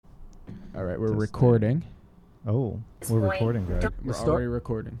All right, we're recording. Oh, we're recording, Greg. We're already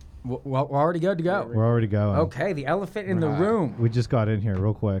recording. Well, we're already good to go. We're already going. Okay, the elephant in the room. We just got in here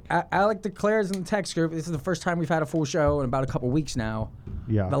real quick. Alec declares in the text group, this is the first time we've had a full show in about a couple weeks now.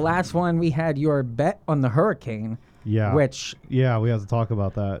 Yeah. The last one we had your bet on the hurricane. Yeah. Which. Yeah, we have to talk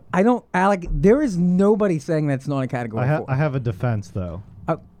about that. Alec, there is nobody saying that's not a category 4. I have a defense, though.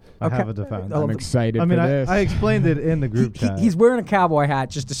 I have a defense. I'm excited I mean, for this. I explained it in the group chat. He's wearing a cowboy hat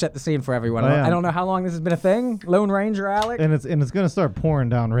just to set the scene for everyone. I don't know how long this has been a thing. Lone Ranger, Alec. And it's going to start pouring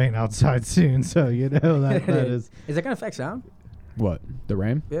down rain outside soon, so you know that is. Is it going to affect sound? What? The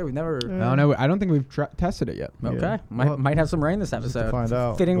rain? Yeah, we never. I don't know. I don't think we've tested it yet. Okay, Yeah. might have some rain this Just episode. to find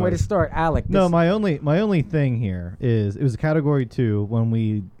out. Fitting way to start, Alec. No, my only thing here is it was a category 2 when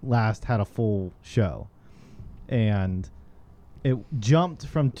we last had a full show, and it jumped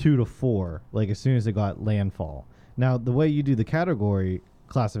from 2 to 4 like as soon as it got landfall. Now the way you do the category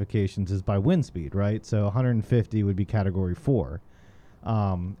classifications is by wind speed, right? So 150 would be category 4.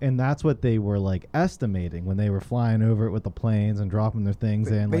 And that's what they were like estimating when they were flying over it with the planes and dropping their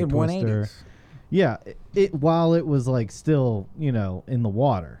things in, like Twister. Yeah, while it was like still, in the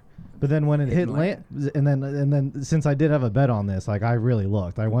water. But then when it hit land, and then since I did have a bet on this, like I really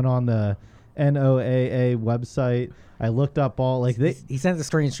looked. I went on the NOAA website. I looked up all like they. He sent a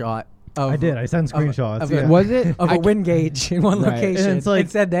screenshot. I did. I sent screenshots. Was it of a wind gauge in one location? And it's like,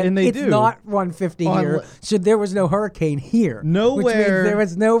 it said that it's not 150 here. So there was no hurricane here. Nowhere. Which means there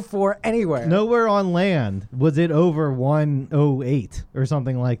was no 4 anywhere. Nowhere on land was it over 108 or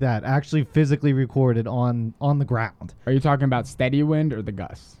something like that. Actually, physically recorded on the ground. Are you talking about steady wind or the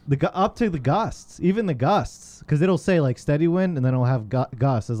gusts? Up to the gusts, even the gusts, because it'll say like steady wind, and then it'll have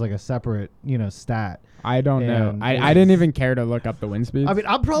gusts as like a separate stat. I don't know. I didn't even care to look up the wind speeds. I mean,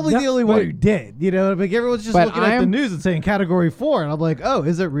 I'm probably the only one who did. Like everyone's just looking at the news and saying category 4, and I'm like, oh,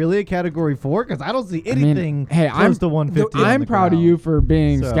 is it really a category 4? Because I don't see anything close to 150. I'm proud of you for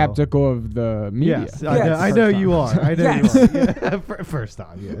being skeptical of the media. Yes, I know you are. I know you are. Yeah. First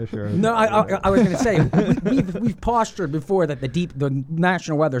time, yeah, sure. No, I was going to say we've postured before that the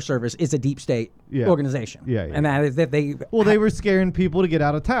National Weather Service is a deep state organization. Yeah, and that is that they were scaring people to get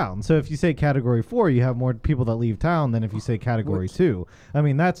out of town. So if you say category 4, you have more people that leave town than if you say category 2. I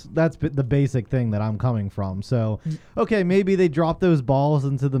mean, that's the basic thing that I'm coming from. So, okay, maybe they dropped those balls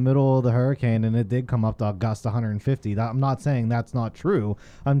into the middle of the hurricane and it did come up to a gust 150. I'm not saying that's not true.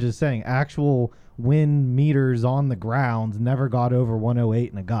 I'm just saying actual wind meters on the ground never got over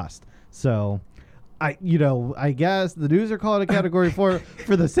 108 in a gust. So I guess the news are calling it a category 4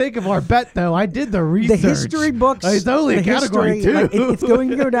 for the sake of our bet, though. I did the research. The history books. It's only a category 2. It's going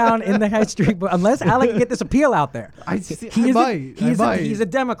to go down in the history book unless Alec can get this appeal out there. He's a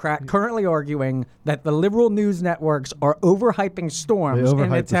Democrat currently arguing that the liberal news networks are overhyping storms in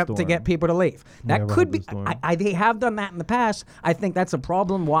an attempt to get people to leave. That could be. They have done that in the past. I think that's a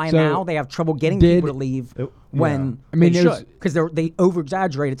problem. Why now they have trouble getting people to leave. Because they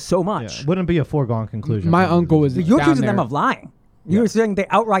over-exaggerate it so much. Yeah, wouldn't be a foregone conclusion. My uncle was You're down accusing there. them of lying. You're saying they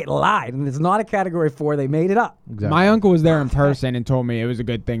outright lied, and it's not a category 4. They made it up. Exactly. My uncle was there in person and told me it was a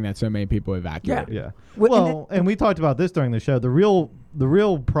good thing that so many people evacuated. Yeah. Well, and we talked about this during the show. The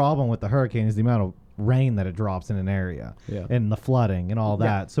real problem with the hurricane is the amount of rain that it drops in an area and the flooding and all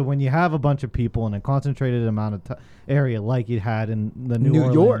that. So when you have a bunch of people in a concentrated amount of area like you had in the New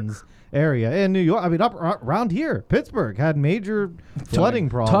Orleans area and New York, I mean up around here, Pittsburgh had major flooding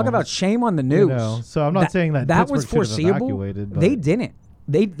problems. Talk about shame on the news. So I'm not saying that Pittsburgh was foreseeable. Evacuated, they didn't.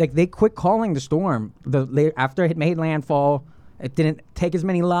 They quit calling the storm after it made landfall. It didn't take as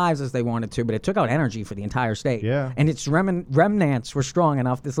many lives as they wanted to, but it took out energy for the entire state. Yeah. And its remnants were strong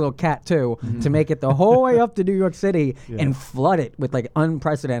enough, this little cat too, to make it the whole way up to New York City and flood it with like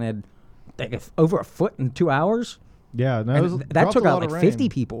unprecedented, over a foot in 2 hours. Yeah, no, that took out like 50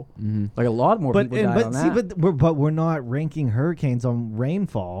 people. Like a lot more people died on that. But we're not ranking hurricanes on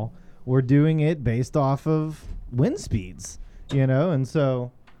rainfall. We're doing it based off of wind speeds, and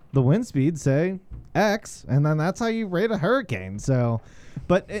so the wind speeds say X, and then that's how you rate a hurricane. So,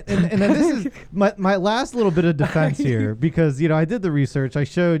 but and then this is my last little bit of defense here because I did the research. I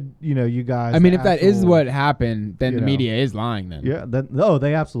showed you guys. I mean, if that is what happened, then the media is lying. Then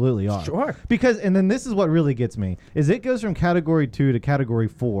they absolutely are. Sure. Because and then this is what really gets me is it goes from category 2 to category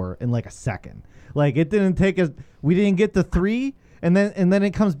 4 in like a second. Like it didn't take us. We didn't get to 3. And then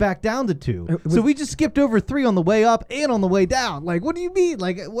it comes back down to 2. So we just skipped over 3 on the way up and on the way down. Like, what do you mean?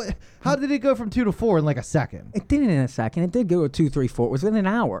 Like, how did it go from 2 to 4 in like a second? It didn't in a second. It did go to 2, 3, 4. It was within an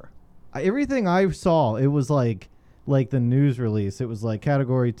hour. Everything I saw, it was like the news release. It was like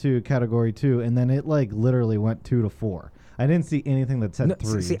category 2, and then it like literally went 2 to 4. I didn't see anything that said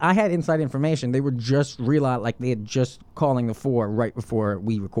 3. See, I had inside information. They were just they had just calling the 4 right before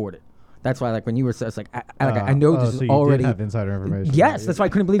we recorded. That's why, like, when you were, it's like, I know this so is already. You did have insider information. Yes, that's why I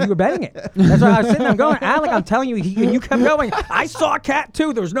couldn't believe you were betting it. That's why I was sitting there going, Alec, I'm telling you, you kept going. I saw Cat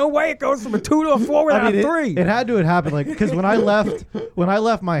 2. There's no way it goes from a 2 to a 4 without a 3. It had to have happened, like, because when I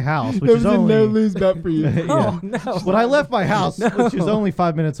left my house, which there is was only a no lose bet for you. Oh no! When I left my house, which is only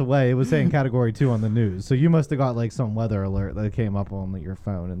 5 minutes away, it was saying Category 2 on the news. So you must have got like some weather alert that came up on your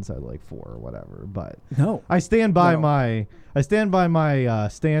phone and said like 4 or whatever. But no, I stand by my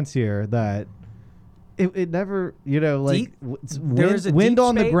stance here that. It never, like wind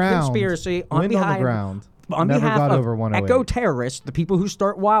on the ground. Conspiracy on behalf of eco terrorists, the people who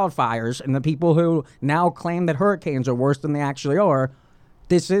start wildfires, and the people who now claim that hurricanes are worse than they actually are.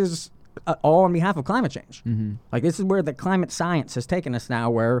 This is all on behalf of climate change. Mm-hmm. Like, this is where the climate science has taken us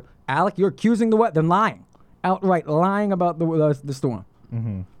now. Where, Alec, you're accusing them lying, outright lying about the storm.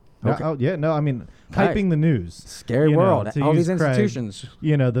 Mm-hmm. Okay. I mean, hyping the news. Scary world. All these institutions.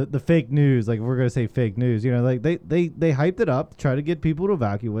 Craig, the fake news, like, if we're going to say fake news, like they hyped it up, try to get people to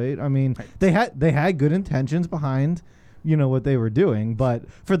evacuate. I mean, they had good intentions behind, what they were doing, but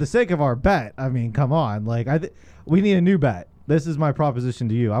for the sake of our bet, I mean, come on, like we need a new bet. This is my proposition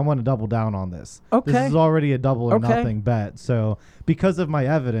to you. I want to double down on this. Okay. This is already a double or nothing bet. So because of my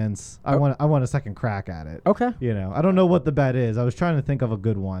evidence, I want a second crack at it. Okay. I don't know what the bet is. I was trying to think of a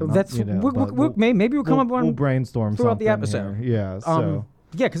good one. That's maybe we'll come up on. We'll brainstorm throughout the episode. Here. Yeah. So.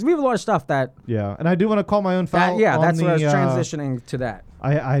 Yeah, because we have a lot of stuff that. Yeah, and I do want to call my own foul. That's what I was transitioning to that.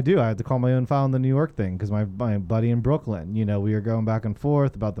 I do. I had to call my own foul in the New York thing because my buddy in Brooklyn, we were going back and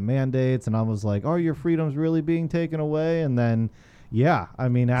forth about the mandates, and I was like, "Are your freedoms really being taken away?" And then, yeah, I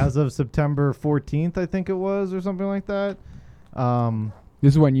mean, as of September 14th, I think it was, or something like that.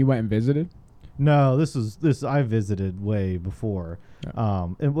 This is when you went and visited? No, this I visited way before. Yeah.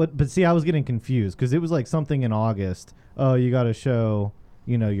 But see, I was getting confused because it was like something in August. Oh, you got to show.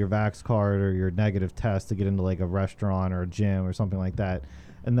 Your Vax card or your negative test to get into like a restaurant or a gym or something like that.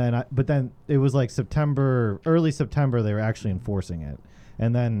 And then, but then it was like early September, they were actually enforcing it.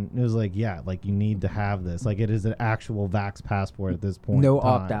 And then it was like, yeah, like you need to have this. Like it is an actual Vax passport at this point. No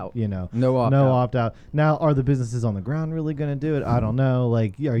opt out. No opt out. Now, are the businesses on the ground really going to do it? I don't know.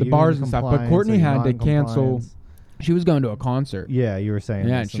 Like, are the you bars and stuff. But Courtney had to cancel. She was going to a concert. Yeah, you were saying.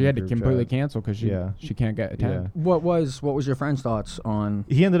 Yeah, and she had to completely cancel because she can't get attended. Yeah. What was your friend's thoughts on?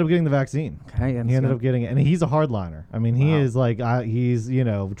 He ended up getting the vaccine. Okay, he ended up getting it, and he's a hardliner. I mean, he is like he's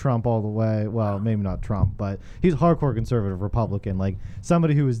Trump all the way. Well, maybe not Trump, but he's a hardcore conservative Republican, like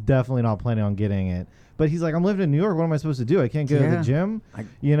somebody who is definitely not planning on getting it. But he's like, I'm living in New York. What am I supposed to do? I can't go to the gym. I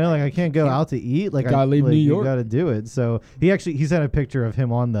can't go out to eat. Like, gotta leave New York. You got to do it. So he sent a picture of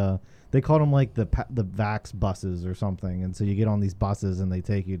him on the. They called them like the Vax buses or something, and so you get on these buses and they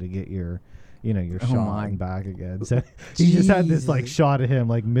take you to get your shot and back again. So he just had this like shot of him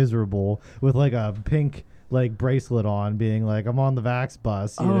like miserable with like a pink like bracelet on, being like, I'm on the Vax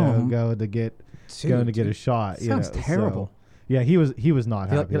bus, going to get a shot. Sounds terrible. So, yeah, he was not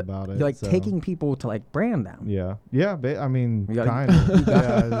happy about it. You're like taking people to like brand them. Yeah. I mean, kind of.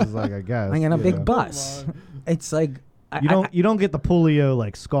 Yeah, it's like I guess. Like in a big bus. It's like. You don't get the polio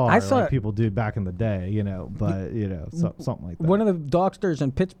like scar like people did back in the day, but something like that. One of the doctors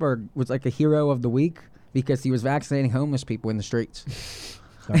in Pittsburgh was like a hero of the week because he was vaccinating homeless people in the streets.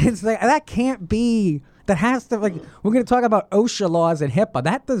 It's like that can't be. That has to we're going to talk about OSHA laws and HIPAA.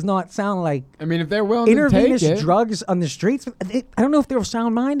 That does not sound like. I mean, if they're willing to take it, intravenous drugs on the streets. I don't know if they're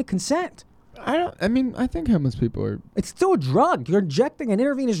sound mind to consent. I think homeless people are. It's still a drug. You're injecting an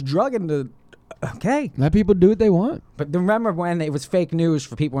intravenous drug into. Okay. Let people do what they want. But remember when it was fake news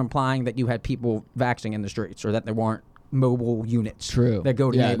for people implying that you had people vaxxing in the streets or that there weren't mobile units that go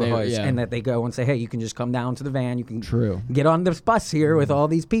to neighborhoods and that they go and say, hey, you can just come down to the van. You can get on this bus here with all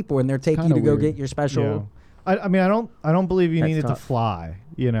these people and they're taking you to go get your special. Yeah. I mean, I don't believe you needed to fly,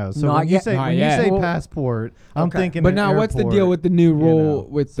 So when you say passport, I'm thinking. But now, airport, what's the deal with the new rule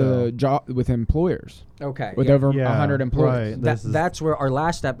with the job with employers? Okay. With over 100 employees. Right. That's where our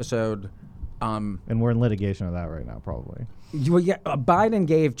last episode. And we're in litigation of that right now, probably. Biden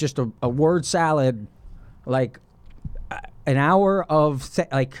gave just a word salad, like an hour of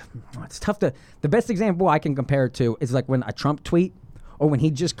it's tough to. The best example I can compare it to is like when a Trump tweet or when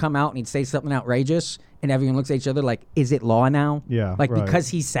he'd just come out and he'd say something outrageous and everyone looks at each other like, is it law now? Yeah. Because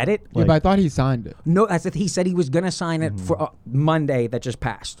he said it. Yeah, but I thought he signed it. No, that's it. He said he was going to sign it for Monday that just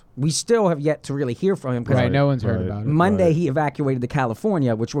passed. We still have yet to really hear from him. Right, no one's heard about it. Monday he evacuated to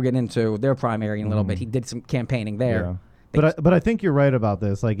California, which we'll get into their primary in a little bit. He did some campaigning there. But I think you're right about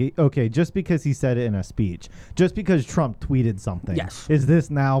this. Like, okay, just because he said it in a speech, just because Trump tweeted something, is this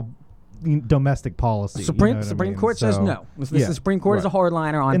now domestic policy? Supreme Court says no. The Supreme Court is a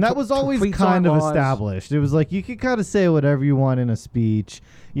hardliner on, and that was always kind of established. It was like you could kind of say whatever you want in a speech,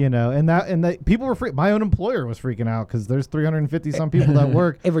 and that people were my own employer was freaking out because there's 350 some people that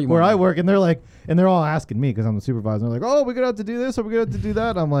work where I work, and they're all asking me because I'm the supervisor. They're like, oh, we're gonna have to do this or we're gonna have to do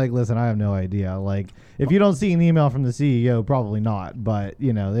that. I'm like, listen, I have no idea. Like, if you don't see an email from the CEO, probably not. But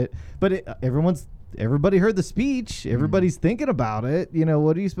everybody heard the speech. Everybody's thinking about it.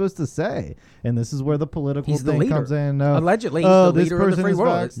 What are you supposed to say? And this is where the political thing comes in. Allegedly, he's the leader of the free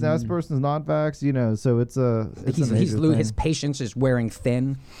world. This person's not vaxxed. So it's his patience is wearing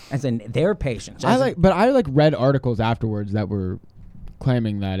thin, as in their patience. I read articles afterwards that were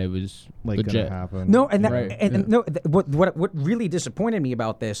claiming that it was legit. Gonna happen. No, what really disappointed me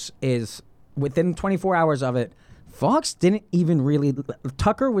about this is within 24 hours of it, Fox didn't even really.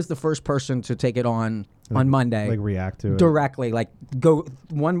 Tucker was the first person to take it on Monday, like react to it directly, like go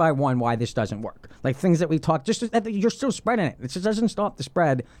one by one why this doesn't work, like things that we talked. You're still spreading it. It just doesn't stop the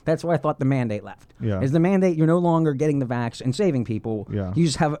spread. That's why I thought the mandate left. Yeah, is the mandate you're no longer getting the vax and saving people. Yeah,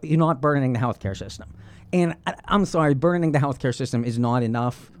 you're not burdening the healthcare system. And I'm sorry, burdening the healthcare system is not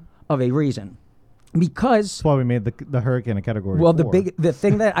enough of a reason. Because that's why we made the hurricane a category. Well, 4. the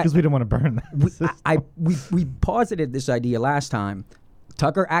thing that because we didn't want to burn that. We posited this idea last time.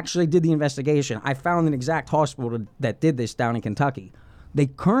 Tucker actually did the investigation. I found an exact hospital that did this down in Kentucky. They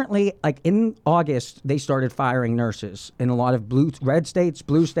currently, like in August, they started firing nurses in a lot of red states,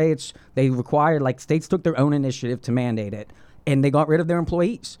 blue states. They required, like, states took their own initiative to mandate it, and they got rid of their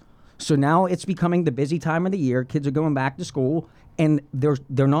employees. So now it's becoming the busy time of the year. Kids are going back to school. And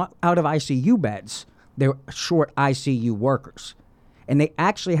they're not out of ICU beds. They're short ICU workers. And they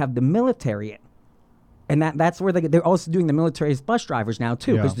actually have the military in. And that's where they're also doing the military as bus drivers now,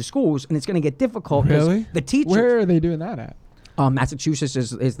 too, because the schools, and it's going to get difficult. Really? The teachers. Where are they doing that at? Massachusetts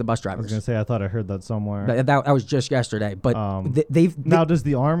is the bus drivers. I was going to say, I thought I heard that somewhere. That was just yesterday. But now, does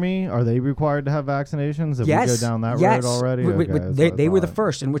the Army, are they required to have vaccinations if we go down that road already? They were the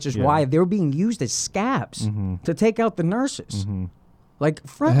first, and which is why they're being used as scabs to take out the nurses. Like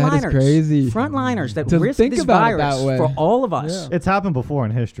frontliners, crazy. Frontliners that risk this virus for all of us. Yeah. It's happened before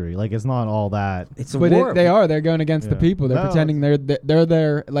in history. Like, it's not all that. It's a war. They're going against the people. They're pretending they're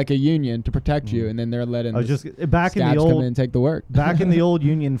there like a union to protect you, and then they're letting back in the old come in and take the work. Back in the old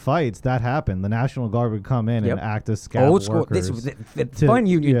union fights, that happened. The National Guard would come in and act as scab old school. workers. This was fun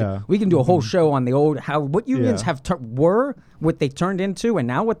union. Yeah. We can do a whole show on the old what unions were, what they turned into, and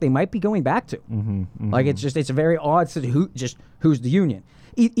now what they might be going back to. Like it's a very odd. Who's the union?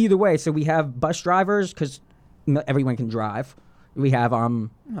 Either way, so we have bus drivers because everyone can drive. We have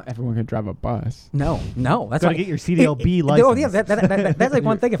Not everyone can drive a bus. No, that's gotta get your CDLB license. Oh yeah, that's like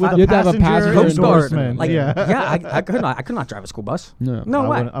one thing. If I you have a passenger endorsement, I could not drive a school bus. No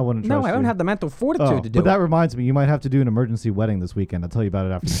way. I wouldn't. Trust I don't have the mental fortitude to do it. But that reminds me, you might have to do an emergency wedding this weekend. I'll tell you about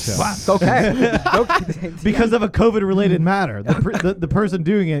it after the show. Okay. Because of a COVID-related matter, the person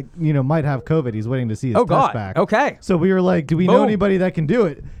doing it, might have COVID. He's waiting to see his test back. Okay. So we were like, do we know anybody that can do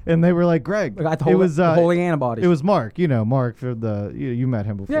it? And they were like, Greg. It was holy antibodies. It was Mark. Mark for you met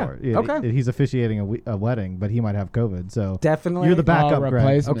him before. Yeah. Okay. He's officiating a wedding, but he might have COVID. So definitely, you're the backup,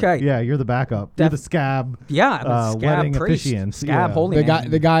 Greg. Okay. Yeah, you're the backup. You're the scab. Yeah, scab wedding priest. officiant. Scab holy man.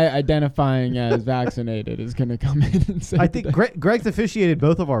 The guy identifying as vaccinated is going to come in and say. I think Greg's officiated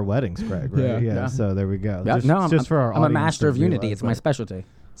both of our weddings, Greg. Right? Yeah. So there we go. I'm a master of unity. It's my specialty.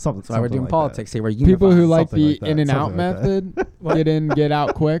 That's why we're doing politics here. People who like the in and out method, get in, get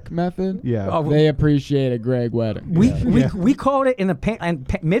out quick method. Yeah, they appreciate a Greg wedding. We called it in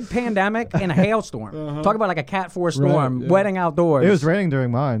mid-pandemic in a hailstorm. Talk about like a Cat 4 storm, wedding outdoors. It was raining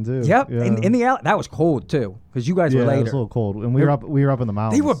during mine too. Yep, in the that was cold too because you guys were later. It was a little cold, and we were up in the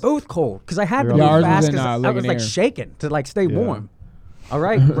mountains. They were both cold because I had to move fast because I was like shaking to like stay warm. All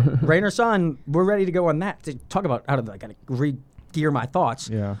right, rain or sun, we're ready to go on that. To talk about how to gear my thoughts.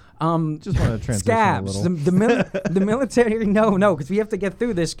 Yeah. Just want to transition scabs. a little. The military. No, because we have to get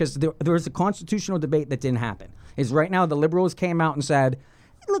through this because there was a constitutional debate that didn't happen. Right now the liberals came out and said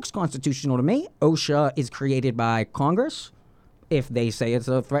it looks constitutional to me. OSHA is created by Congress. If they say it's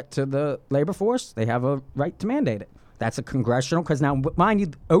a threat to the labor force, they have a right to mandate it. That's a congressional. Because now, mind you,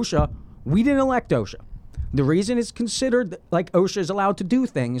 OSHA, we didn't elect OSHA. The reason it's considered like OSHA is allowed to do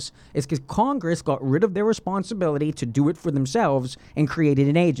things is because Congress got rid of their responsibility to do it for themselves and created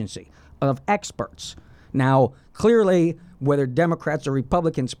an agency of experts. Now, clearly, whether Democrats or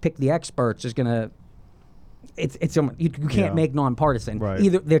Republicans pick the experts is going to you can't make nonpartisan. Right.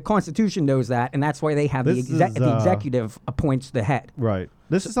 Either the Constitution knows that, and that's why they have the executive appoints the head. Right.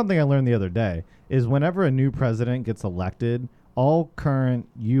 This is something I learned the other day. Is whenever a new president gets elected, all current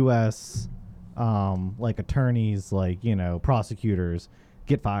U.S. Like attorneys, like prosecutors,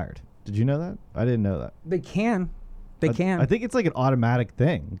 get fired. Did you know that? I didn't know that. They can. I think it's like an automatic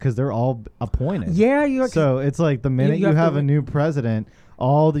thing because they're all appointed. Yeah, so it's like the minute you have a new president,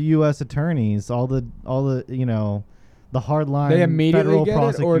 all the U.S. attorneys, all the the hardline they immediately federal get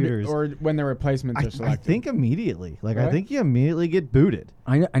prosecutors, it, or when the replacements are selected. I think immediately. Like really? I think you immediately get booted.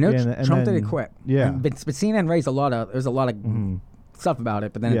 I know Trump did it quick. Yeah, but CNN raised a lot of stuff about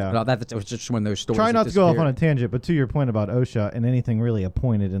it, but then that was just one of those stories. Try not to go off on a tangent, but to your point about OSHA and anything really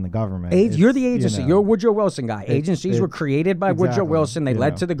appointed in the government. You're the agency. You're a Woodrow Wilson guy. Agencies were created by Woodrow Wilson. They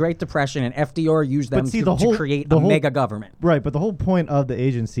led to the Great Depression, and FDR used them to create a mega government. Right, but the whole point of the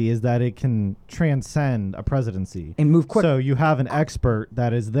agency is that it can transcend a presidency and move quick. So you have an expert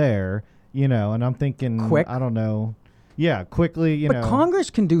that is there, and I'm thinking, quick. I don't know, quickly, But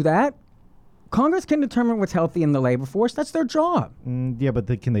Congress can do that. Congress can determine what's healthy in the labor force. That's their job. Yeah,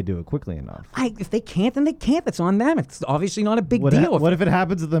 but can they do it quickly enough? If they can't, then they can't. That's on them. It's obviously not a big deal. What if it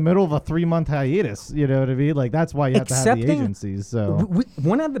happens in the middle of a 3-month hiatus? You know what I mean? Like, that's why you have to have the agencies. So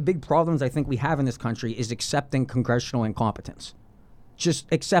one of the big problems I think we have in this country is accepting congressional incompetence. Just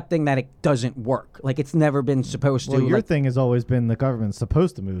accepting that it doesn't work. Like, it's never been supposed to. Well, your thing has always been the government's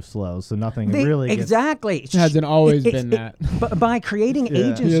supposed to move slow, so nothing really exactly. It hasn't always been that. But by creating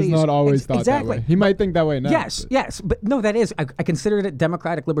agencies. He has not always thought that way. He might think that way now. Yes. But no, that is. I consider it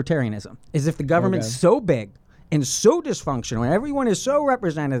democratic libertarianism. Is if the government's so big and so dysfunctional and everyone is so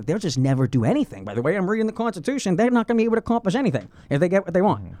represented, they'll just never do anything. By the way I'm reading the Constitution, they're not going to be able to accomplish anything if they get what they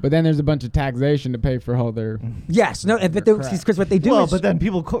want. But then there's a bunch of taxation to pay for all their because what they do is... but then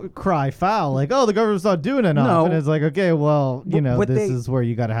people cry foul, like, oh, the government's not doing enough. No. And it's like, okay, well, this is where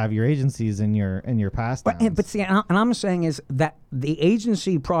you got to have your agencies and your pastimes. But see, and I'm saying is that the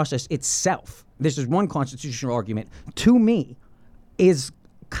agency process itself, this is one constitutional argument, to me, is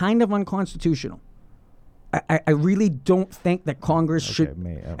kind of unconstitutional. I really don't think that Congress should.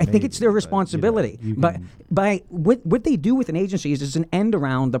 I think it's their responsibility. But by what they do with an agency is an end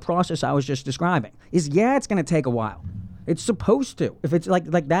around the process I was just describing. It's going to take a while. It's supposed to. If it's like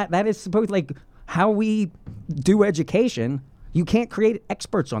that, that is supposed like how we do education. You can't create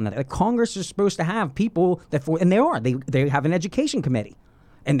experts on that. Like Congress is supposed to have people and they have an education committee.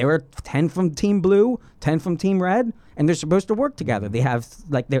 And there are 10 from Team Blue, 10 from Team Red, and they're supposed to work together. They have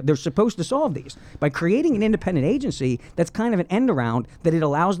they're supposed to solve these. By creating an independent agency, that's kind of an end around that it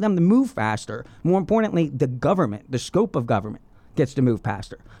allows them to move faster. More importantly, the government, the scope of government, gets to move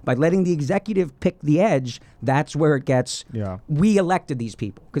faster. By letting the executive pick the edge, that's where it gets, we elected these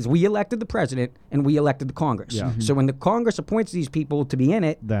people. Because we elected the president and we elected the Congress. Yeah. So when the Congress appoints these people to be in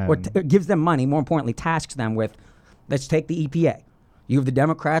it, or gives them money, more importantly, tasks them with, let's take the EPA. You have the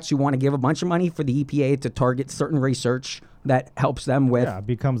Democrats who want to give a bunch of money for the EPA to target certain research that helps them with... Yeah, it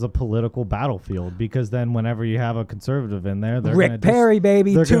becomes a political battlefield because then whenever you have a conservative in there... Rick Perry,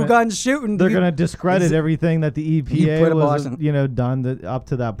 baby, two guns shooting. They're going to discredit everything that the EPA was done up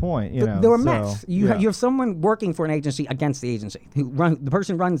to that point. They were mess. You have someone working for an agency against the agency. The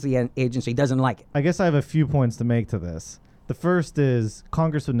person who runs the agency doesn't like it. I guess I have a few points to make to this. The first is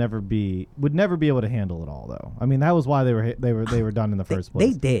Congress would never be able to handle it all, though. I mean, that was why they were done in the first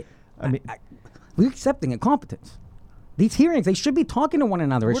place. They did. I mean, we're accepting incompetence. These hearings, they should be talking to one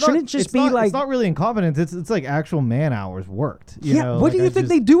another. It shouldn't just be like... It's not really incompetence. It's like actual man hours worked. What do you think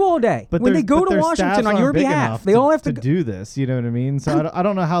they do all day? When they go to Washington on your behalf, they all have to do this. You know what I mean? So I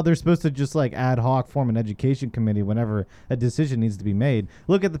don't know how they're supposed to just like ad hoc form an education committee whenever a decision needs to be made.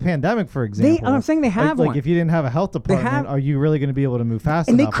 Look at the pandemic, for example. I'm saying they have one. Like if you didn't have a health department, are you really going to be able to move fast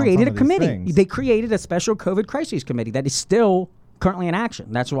enough? And they created a committee. They created a special COVID crisis committee that is still... currently in action.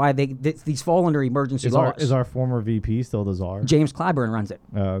 That's why these fall under emergency laws. Is our former VP still the czar? James Clyburn runs it.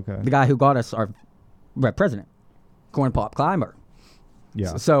 Oh, okay. The guy who got us our president, Corn Pop Clyburn.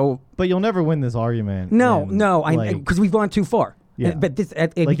 Yeah. So, but you'll never win this argument. No, because we've gone too far. Yeah. But this,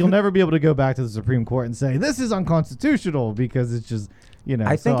 you'll never be able to go back to the Supreme Court and say this is unconstitutional because it's just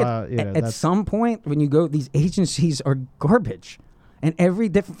I think at some point when you go, these agencies are garbage, and every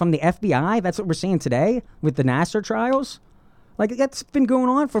different from the FBI. That's what we're seeing today with the Nassar trials. Like, that's been going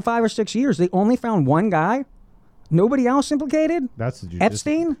on for 5 or 6 years. They only found one guy Nobody else implicated? That's the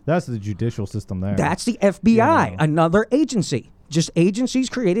Epstein? That's the judicial system there. That's the FBI, another agency. Just agencies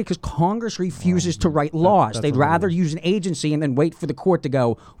created because Congress refuses to write laws. They'd rather use an agency and then wait for the court to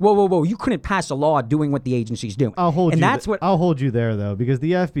go, whoa, you couldn't pass a law doing what the agency's doing. I'll hold you there, though, because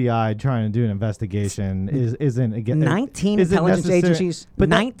the FBI trying to do an investigation isn't again 19 intelligence agencies, but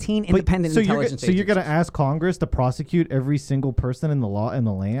 19 independent intelligence agencies. So you're going to ask Congress to prosecute every single person in the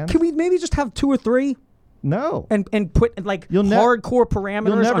land? Can we maybe just have 2 or 3? No. And put hardcore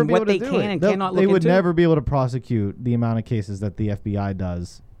parameters on what they can and cannot look into? They would never be able to prosecute the amount of cases that the FBI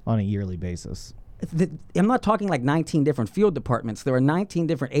does on a yearly basis. I'm not talking like 19 different field departments. There are 19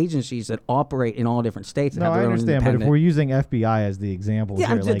 different agencies that operate in all different states. No, I understand, but if we're using FBI as the example here,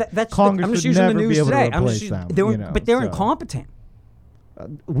 Congress I'm just should using never the news be able today. to replace them. But they're incompetent.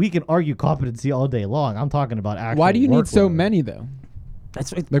 We can argue competency all day long. I'm talking about actual Why do you need so workload. many, though?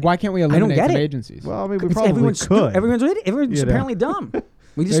 That's like, why can't we eliminate some agencies? Well, I mean, we probably could. Everyone's apparently dumb.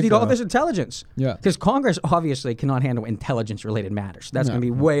 We just need all this intelligence. Yeah. Because Congress obviously cannot handle intelligence-related matters. That's going to be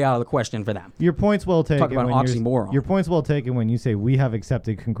way out of the question for them. Your point's well taken. Talk about an oxymoron. Your point's well taken when you say we have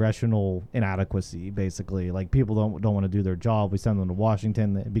accepted congressional inadequacy, basically. Like, people don't want to do their job. We send them to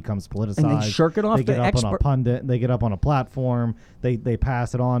Washington. It becomes politicized. And they shirk it off They get up on a pundit. They get up on a platform. They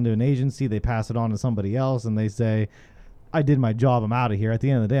pass it on to an agency. They pass it on to somebody else, and they say, I did my job. I'm out of here. At the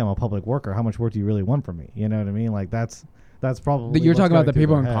end of the day, I'm a public worker. How much work do you really want from me? You know what I mean? Like, that's probably. You're talking about the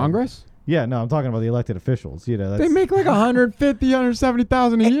people in Congress? Yeah, no, I'm talking about the elected officials. You know, they make like 150,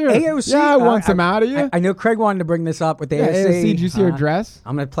 170,000 a year. AOC, yeah, I want some out of you. I know Craig wanted to bring this up with the AOC. Did you see her dress?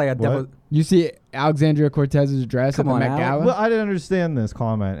 I'm gonna play a devil. You see Alexandria Cortez's dress at the Met Gala? Well, I didn't understand this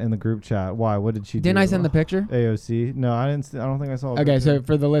comment in the group chat. Why? What did she do? Didn't I send the picture? AOC? No, I didn't. I don't think I saw it. Okay, so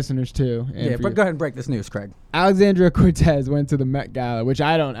for the listeners too. Yeah, but go ahead and break this news, Craig. Alexandria Cortez went to the Met Gala, which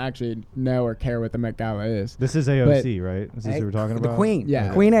I don't actually know or care what the Met Gala is. This is AOC, right? Is this what we're talking about? The Queen.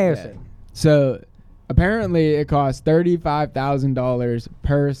 Yeah. Queen AOC. Yeah. So apparently it cost $35,000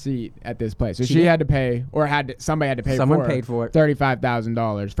 per seat at this place. So she had to pay, or somebody had to pay. Someone paid for it.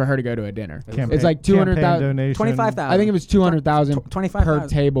 $35,000 for her to go to a dinner. It's like 200,000, 25,000. I think it was 200,000 25 per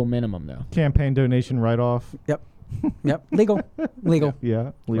table minimum though. Campaign donation write-off. Yep. Legal.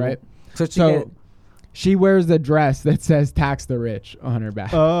 Yeah. Legal. Right. So she wears the dress that says "Tax the Rich" on her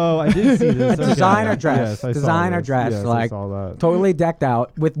back. Oh, I did see this. A designer dress. Yes, designer dress. Yes, like I saw that. Totally decked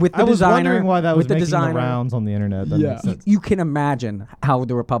out with the designer. I was wondering why that was making the rounds on the internet. That makes sense. You can imagine how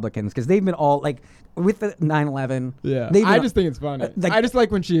the Republicans, because they've been all like with the 9/11. Yeah. I just think it's funny. I just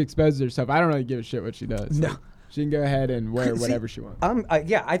like when she exposes herself. I don't really give a shit what she does. No. She can go ahead and wear whatever she wants.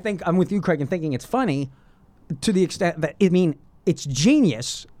 I think I'm with you, Craig, in thinking it's funny to the extent that, it's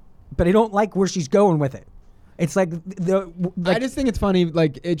genius, but I don't like where she's going with it. It's like I just think it's funny.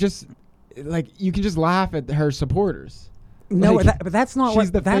 Like, it just, like, you can just laugh at her supporters. No, like, but that's not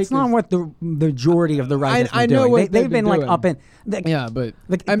what the majority of the right I know doing. what they've been doing. like up in. Yeah, but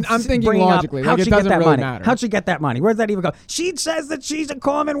I'm thinking logically. How'd like, she it get doesn't that really money? matter. How'd she get that money? Where'd that even go? She says that she's a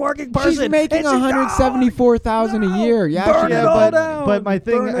common working person. She's making $174,000 a year. Yeah, but my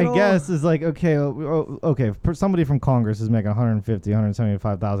thing, I guess, is like, okay, somebody from Congress is making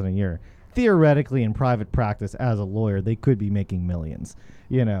 $175,000 a year. Theoretically, in private practice as a lawyer, they could be making millions.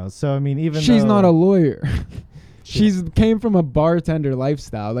 You know, so I mean, even she's not a lawyer. She's came from a bartender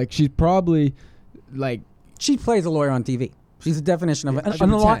lifestyle. Like, she's probably like she plays a lawyer on TV. She's a definition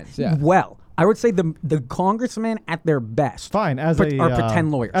of yeah. Well, I would say the congressmen at their best, fine, are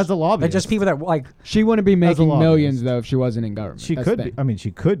pretend lawyers, as a lobbyist. They're just people that like. She wouldn't be making millions though if she wasn't in government. She could be. I mean,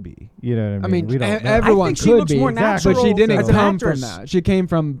 she could be. You know what I mean? We don't everyone could be, but she didn't come from that. She came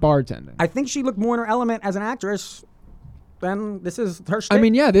from bartending. I think she looked more in her element as an actress. Then this is her shtick. I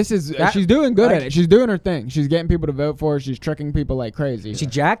mean, yeah, this is she's doing good at it. She's doing her thing. She's getting people to vote for her. She's tricking people like crazy. She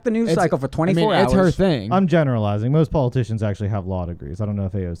jacked the news cycle for 24 hours. It's her thing. I'm generalizing. Most politicians actually have law degrees. I don't know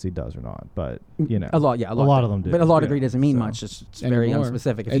if AOC does or not, but you know, a lot of them do. But a law degree doesn't mean much. It's very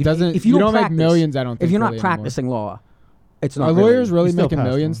unspecific. It doesn't. If you don't make millions, I don't think. If you're not practicing law, it's not. Are lawyers really making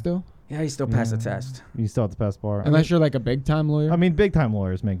millions still? Yeah, you still pass the test. You still have to pass bar. Unless you're like a big time lawyer. I mean, big time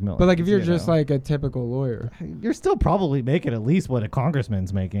lawyers make millions. But like if you're just like a typical lawyer, you're still probably making at least what a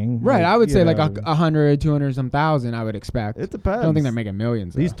congressman's making. Right. I would say like 100, 200 some thousand, I would expect. It depends. I don't think they're making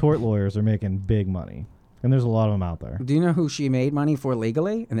millions. These tort lawyers are making big money. And there's a lot of them out there. Do you know who she made money for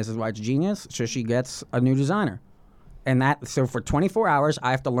legally? And this is why it's genius. So she gets a new designer. And so for 24 hours, I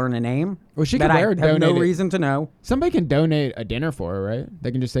have to learn a name Well, she that can I wear have no donate it. reason to know. Somebody can donate a dinner for her, right?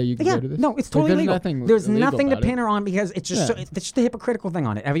 They can just say you can Yeah, go to this. no, it's Like, totally legal. There's illegal nothing to about pin it. her on because it's just Yeah. it's just a hypocritical thing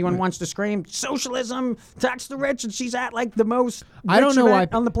on it. Everyone wants to scream socialism, tax the rich, and she's at like the most I don't rich know why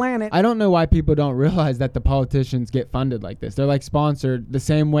event on the planet. I don't know why people don't realize that the politicians get funded like this. They're like sponsored the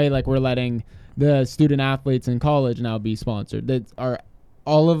same way like we're letting the student athletes in college now be sponsored.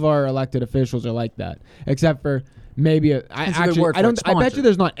 All of our elected officials are like that, except for maybe I bet you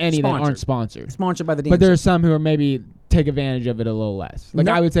there's not any that aren't sponsored. Sponsored by the DNC. But there are some who are maybe take advantage of it a little less. Like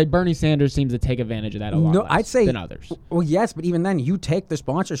No. I would say Bernie Sanders seems to take advantage of that a lot less I'd say than others. Well, yes, but even then, you take the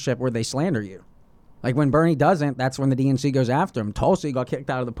sponsorship where they slander you. Like when Bernie doesn't, that's when the DNC goes after him. Tulsi got kicked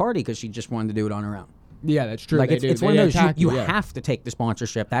out of the party because she just wanted to do it on her own. Yeah, that's true. Like it's one of those you yeah. have to take the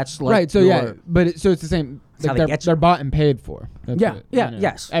sponsorship. That's like Right. So yeah, but so it's the same. how Like they get you. they're bought and paid for. That's Yeah, it, yeah, you know.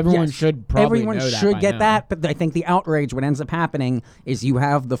 yes. Everyone yes. should probably Everyone know should by get now. that, but I think the outrage, what ends up happening is you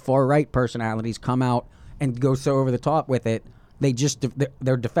have the far right personalities come out and go so over the top with it. They just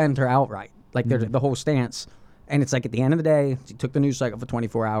they're defend her outright, like they're the whole stance. And it's like at the end of the day, she took the news cycle for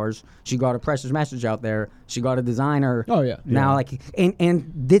 24 hours. She got a presser's message out there. She got a designer. Oh yeah. Now, like,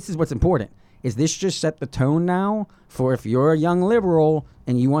 and this is what's important. Is this just set the tone now for if you're a young liberal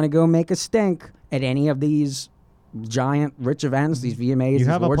and you want to go make a stink at any of these giant rich events, these VMAs, You these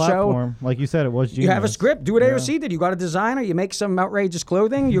have a award platform, like you said, it was genius. You have a script. Do what AOC did. You got a designer. You make some outrageous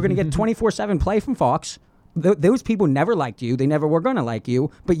clothing. You're going to get 24/7 play from Fox. Those people never liked you. They never were going to like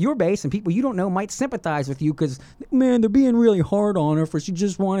you. But your base and people you don't know might sympathize with you because, man, they're being really hard on her for she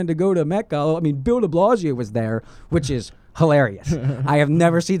just wanted to go to Mecca. I mean, Bill de Blasio was there, which is hilarious. I have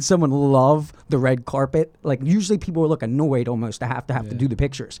never seen someone love the red carpet. Like, usually people look annoyed almost to have to do the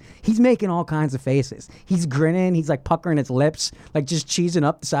pictures. He's making all kinds of faces. He's grinning. He's like puckering his lips, like just cheesing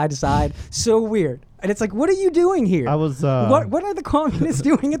up side to side. So weird. And it's like, what are you doing here? I was what are the communists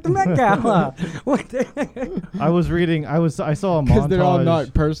doing at the Met Gala? I was reading. I saw a montage. Because they're all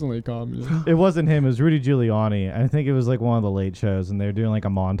not personally communist. It wasn't him. It was Rudy Giuliani. I think it was like one of the late shows, and they were doing like a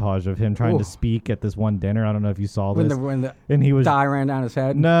montage of him trying to speak at this one dinner. I don't know if you saw this. When the and he was dye ran down his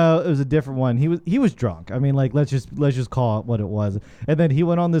head. No, it was a different one. He was drunk. I mean, like let's just call it what it was. And then he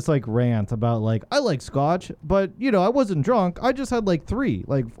went on this like rant about like I like scotch, but I wasn't drunk. I just had like 3,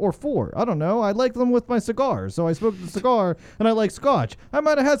 or 4. I don't know. I like them with my cigar, so I smoked a cigar, and I like scotch. I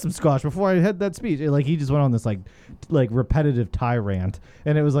might have had some scotch before I had that speech. Like he just went on this like repetitive rant,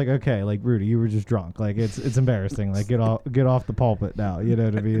 and it was like, okay, like Rudy, you were just drunk. Like it's embarrassing. Like get off the pulpit now. You know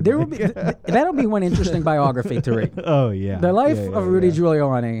what I mean? There will be that'll be one interesting biography to read. Oh yeah, the life of Rudy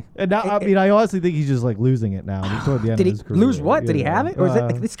Giuliani. And now, I honestly think he's just like losing it now. Toward the end Did of he his career, lose what? Did he have it? Or is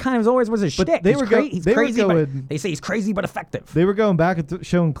it this kind of always was a shtick? They He's were he's they were crazy, going- they say he's crazy but effective. They were going back and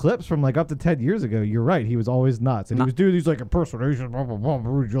showing clips from like up to 10 years ago. You're right. He was always nuts. And he was doing these like impersonations, blah, blah, blah,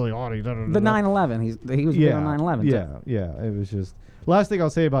 Rudy Giuliani. Da, da, da, The da. 9/11. He was good on 9/11 Yeah, too. yeah. It was just... Last thing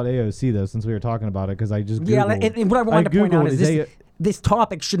I'll say about AOC, though, since we were talking about it, because I just Googled... Yeah, and what I wanted to point out Googled, is this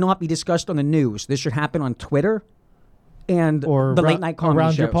topic should not be discussed on the news. This should happen on Twitter and or the late night comedy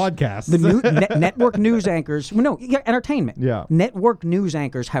around shows. your podcast. The network news anchors, entertainment. Yeah. Network news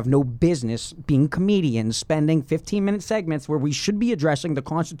anchors have no business being comedians spending 15-minute segments where we should be addressing the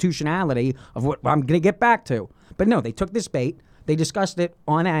constitutionality of what I'm going to get back to. But no, they took this bait. They discussed it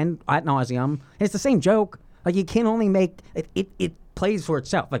on end ad nauseum. And it's the same joke. Like, you can only make it plays for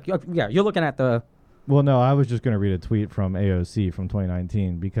itself. Like, yeah, you're looking at the... Well, no, I was just going to read a tweet from AOC from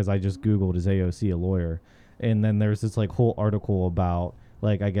 2019 because I just Googled, is AOC a lawyer? And then there's this like whole article about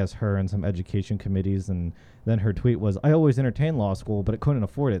like, I guess, her and some education committees. And then her tweet was, I always entertained law school, but I couldn't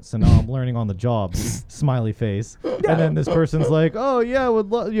afford it. So now I'm learning on the job. Smiley face. And then this person's like, oh, yeah,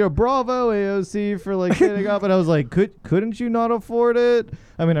 bravo, AOC, for like getting up. And I was like, couldn't you not afford it?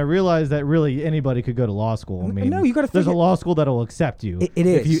 I mean, I realized that really anybody could go to law school. I mean, no, you got to. There's a law school that'll accept you. It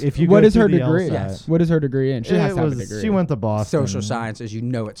is. If you what go is her through the degree? LSAT. Yes. What is her degree in? She has to have a degree. She went to Boston. Social sciences,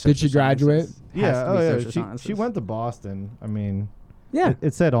 it's Did she graduate? She went to Boston. I mean, yeah.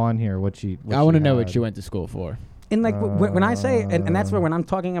 It said on here what I want to know what she went to school for. And like when I say, and that's where when I'm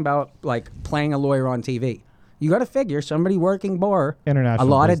talking about like playing a lawyer on TV, you got to figure somebody working bar, international a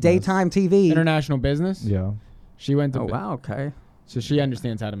lot business. of daytime TV, International business. Yeah, she went to. Oh wow, okay. So she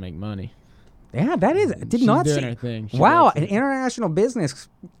understands how to make money. Yeah, that is. Did She's not doing see. her thing. Wow, an international business.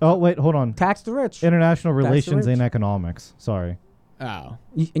 Oh wait, hold on. Tax the rich. International relations rich. and economics. Sorry. Oh.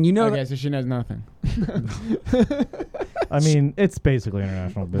 And you know, okay, so she knows nothing. I mean, it's basically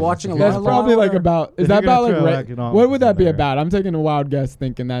international business. Watching a That's lot probably like about. Is that about like? What would that be about? I'm taking a wild guess,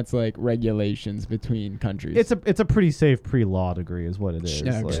 thinking that's like regulations between countries. It's a pretty safe pre-law degree, is what it is.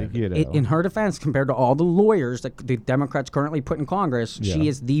 Yeah, like, you know. In her defense, compared to all the lawyers that the Democrats currently put in Congress, she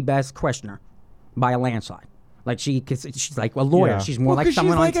is the best questioner by a landslide. Like she's like a lawyer. Yeah. She's more like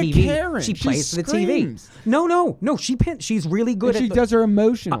someone like on TV. Karen. She plays for the TV. No. She's really good. She does her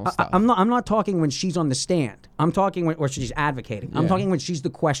emotional stuff. I'm not talking when she's on the stand. I'm talking when, or she's advocating. I'm talking when she's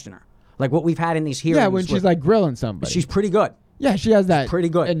the questioner. Like what we've had in these hearings. Yeah, when she's like grilling somebody. She's pretty good. Yeah, she has that pretty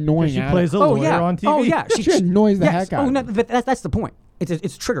good annoying. She plays a lawyer on TV. Oh yeah, she annoys the heck out. Oh no, but that's the point.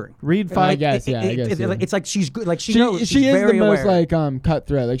 It's triggering. Read 5. I guess. It's like she's good. Like she knows. She is very the most aware. like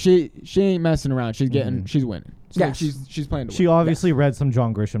cutthroat. Like she ain't messing around. She's getting. She's winning. So yes. she's playing to win. She obviously read some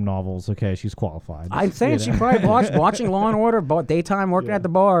John Grisham novels. Okay, she's qualified. I'm saying she probably watching Law and Order, daytime working at the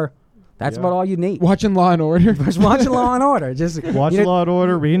bar. That's about all you need. Watching Law and Order. Just watching Law and Order. Just watching Law and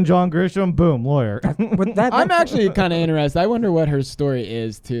Order, reading John Grisham, boom, lawyer. I'm actually kind of interested. I wonder what her story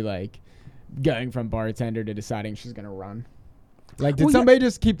is to like going from bartender to deciding she's gonna run. Like, did somebody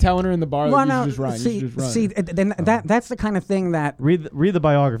just keep telling her in the bar that you should just run? See, then that's the kind of thing that read the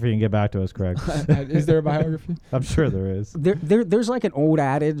biography and get back to us, Craig. Is there a biography? I'm sure there is. There's like an old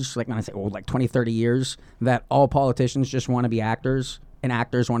adage, like when I say old, like 20, 30 years, that all politicians just want to be actors and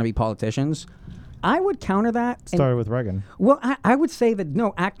actors want to be politicians. I would counter that. Started with Reagan. Well, I would say that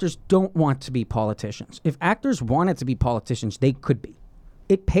no, actors don't want to be politicians. If actors wanted to be politicians, they could be.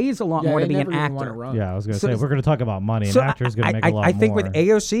 It pays a lot more to be an actor. Yeah, I was going to say, we're going to talk about money. An actor's going to make a lot more. I think with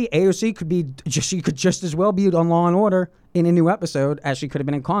AOC could be, she could just as well be on Law and Order in a new episode as she could have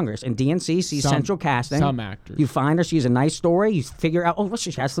been in Congress. And DNC sees central casting. Some actors. You find her, she's a nice story. You figure out, well,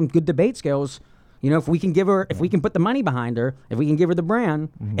 she has some good debate skills. You know, if we can put the money behind her, if we can give her the brand,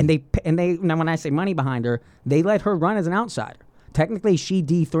 and they now when I say money behind her, they let her run as an outsider. Technically, she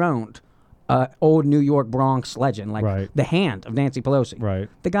dethroned old New York Bronx legend, like the hand of Nancy Pelosi. Right.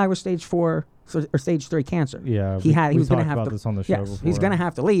 The guy was stage 4 or stage 3 cancer. Yeah. He was going to have to. This on the show before. He's going to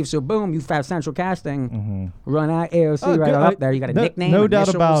have to leave. So boom, you have central casting. Run out AOC right up there. You got a nickname. No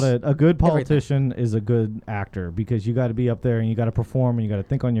doubt about it. A good politician is a good actor because you got to be up there and you got to perform and you got to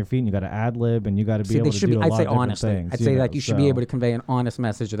think on your feet and you got to ad lib and you got to be able to do a lot of different things. I'd say like you should be able to convey an honest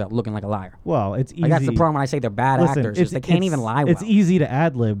message without looking like a liar. Well, it's easy. Like that's the problem when I say they're bad actors. Is they can't even lie well. It's easy to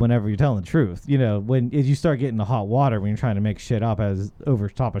ad lib whenever you're telling the truth. You know, when you start getting the hot water when you're trying to make shit up as over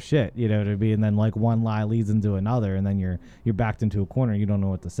top of shit. You know what I mean? And then like one lie leads into another, and then you're backed into a corner. And you don't know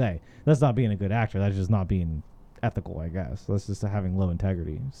what to say. That's not being a good actor. That's just not being ethical, I guess. That's just having low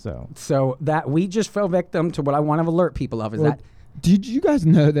integrity. So that we just fell victim to what I want to alert people of is that. Did you guys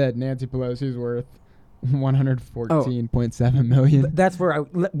know that Nancy Pelosi is worth $114.7 million? That's where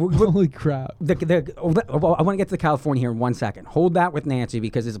holy crap. I want to get to California here in 1 second. Hold that with Nancy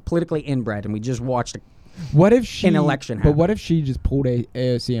because it's politically inbred, and we just watched an election happen. But what if she just pulled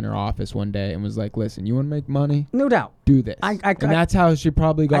AOC in her office one day and was like, listen, you want to make money? No doubt. Do this. And that's how she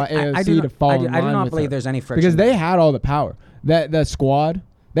probably got AOC to fall in line I do not with believe her. there's any friction. Because they had all the power. The squad,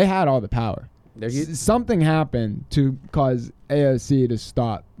 they had all the power. Something happened to cause AOC to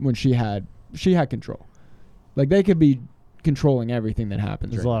stop when she had control. Like, they could be controlling everything that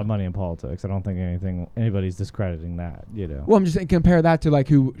happens. There's a lot of money in politics. I don't think anybody's discrediting that, you know. Well, I'm just saying, compare that to like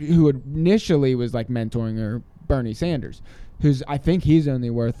who initially was like mentoring her, Bernie Sanders, who's I think he's only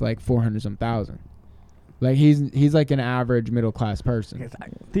worth like 400,000. Like he's like an average middle class person.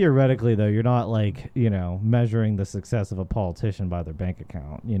 Theoretically, though, you're not like, you know, measuring the success of a politician by their bank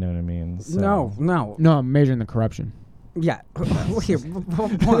account. You know what I mean? So. No. I'm measuring the corruption. Yeah. Here,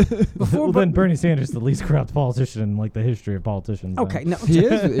 before then Bernie Sanders is the least corrupt politician in like the history of politicians. Okay, then. no, he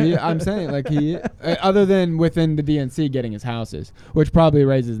is. I'm saying like other than within the DNC getting his houses, which probably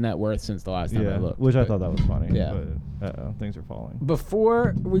raised his net worth since the last time I looked. Which I thought that was funny. Yeah. But things are falling.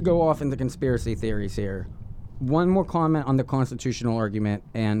 Before we go off into conspiracy theories here, one more comment on the constitutional argument.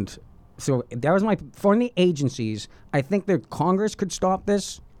 And so that was for the agencies. I think that Congress could stop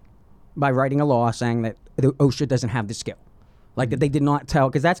this by writing a law saying that the OSHA doesn't have the skill. Like that they did not tell,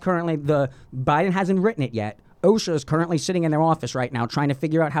 because that's currently Biden hasn't written it yet. OSHA is currently sitting in their office right now trying to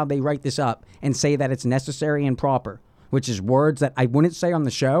figure out how they write this up and say that it's necessary and proper, which is words that I wouldn't say on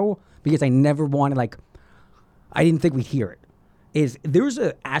the show because I never wanted, I didn't think we'd hear it. There's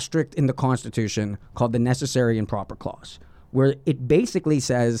an asterisk in the Constitution called the necessary and proper clause, where it basically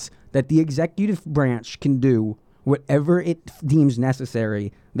says that the executive branch can do whatever it deems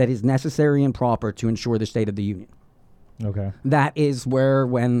necessary that is necessary and proper to ensure the state of the union. Okay. That is where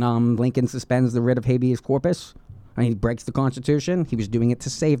when Lincoln suspends the writ of habeas corpus, I mean, he breaks the Constitution. He was doing it to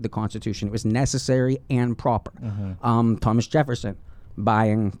save the Constitution. It was necessary and proper. Thomas Jefferson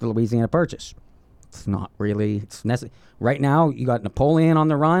buying the Louisiana Purchase. It's not really. It's necessary. Right now, you got Napoleon on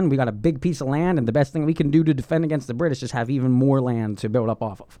the run. We got a big piece of land, and the best thing we can do to defend against the British is have even more land to build up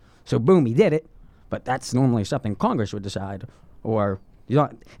off of. So, boom, he did it. But that's normally something Congress would decide, or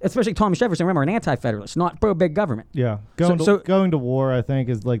especially Thomas Jefferson. Remember, an anti-federalist, not pro-big government. Yeah, going to war, I think,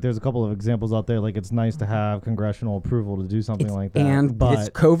 is like there's a couple of examples out there. Like it's nice to have congressional approval to do something like that. But it's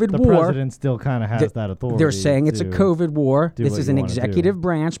COVID war. The president still kind of has that authority. They're saying it's a COVID war. This is an executive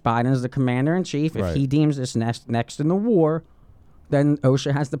branch. Biden is the commander-in-chief. If he deems this next in the war, then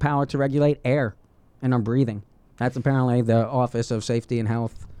OSHA has the power to regulate air and our breathing. That's apparently the Office of Safety and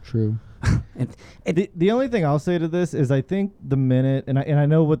Health. True. The only thing I'll say to this is I think the minute and I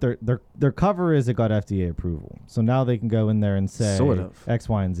know what their cover is, it got FDA approval, so now they can go in there and say sort of X,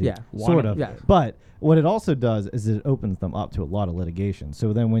 Y, and Z. Yeah, sort of. Yeah. But what it also does is it opens them up to a lot of litigation.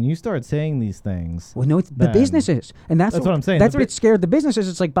 So then when you start saying these things, well, no, it's the businesses, and that's what I'm saying. That's what it scared the businesses.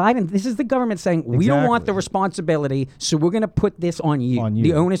 It's like Biden. This is the government saying we don't want the responsibility, so we're going to put this on you.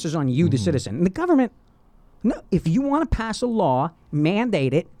 The onus is on you, the citizen, and the government. No, if you want to pass a law,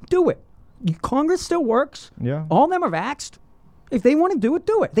 mandate it, do it. Congress still works. Yeah. All of them are vaxxed. If they want to do it,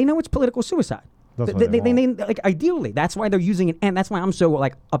 do it. They know it's political suicide. That's they like ideally. That's why they're using an end. That's why I'm so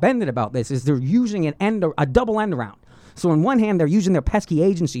like upended about this. Is they're using a double end around. So on one hand, they're using their pesky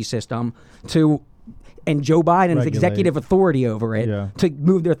agency system and Joe Biden's executive authority over it to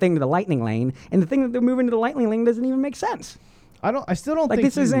move their thing to the lightning lane, and the thing that they're moving to the lightning lane doesn't even make sense. I still don't think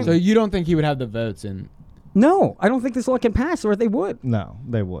this isn't. So you don't think he would have the votes in? No, I don't think this law can pass, or they would. No,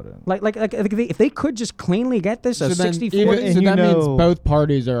 they wouldn't. Like if they could just cleanly get this, so 60-40. So that means both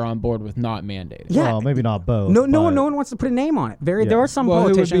parties are on board with not mandating. Yeah. Well, maybe not both. No one wants to put a name on it. There are some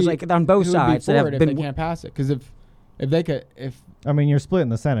politicians like on both sides that have been. If they can't pass it, because if they could, I mean, you're splitting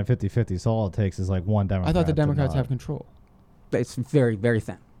the Senate 50-50, so all it takes is like one Democrat. I thought the Democrats have control. It's very, very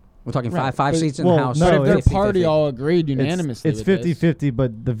thin. We're talking five seats in the House. No, but if their 50, party 50. All agreed unanimously, it's 50-50,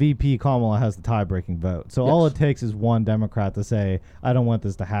 but the VP Kamala has the tie-breaking vote. So all it takes is one Democrat to say, "I don't want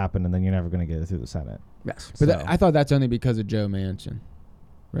this to happen," and then you're never going to get it through the Senate. Yes, but I thought that's only because of Joe Manchin,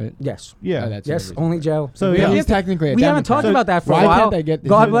 right? Yes. Yeah. Yes. Only Joe. So he's technically a we Democrat. haven't talked about that for a while. while. Can't they get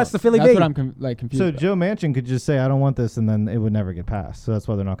God bless the Philly That's Bee. what I'm confused. So about. Joe Manchin could just say, "I don't want this," and then it would never get passed. So that's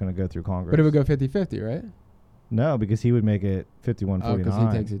why they're not going to go through Congress. But it would go 50-50, right? No, because he would make it 51-49. Because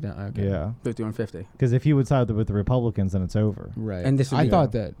he takes it down. Okay. Yeah. 51-50. Because if he would side with the Republicans, then it's over. Right. And this would be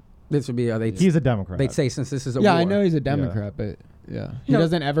thought that this would be he's a Democrat. They'd say since this is a war. Yeah, I know he's a Democrat, but he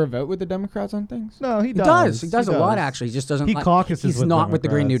doesn't ever vote with the Democrats on things. No, he does. He does a lot actually. He just doesn't. He caucuses. He's with not Democrats, with the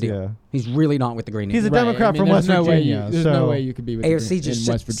Green New Deal. Yeah. He's really not with the Green New Deal. He's a Democrat from West Virginia. There's no way you could be with AOC just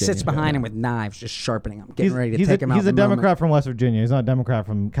West Virginia. sits behind him with knives, just sharpening him, getting ready to take him out. He's a Democrat from West Virginia. He's not a Democrat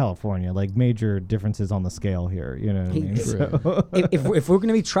from California. Like major differences on the scale here. You know what I mean? So if we're going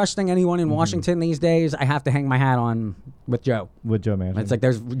to be trusting anyone in Washington these days, I have to hang my hat on with Joe. With Joe Manchin. It's like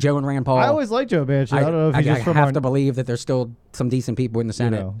there's Joe and Rand Paul. I always like Joe Manchin. I don't know if he's just from I have to believe that there's still some decent people in the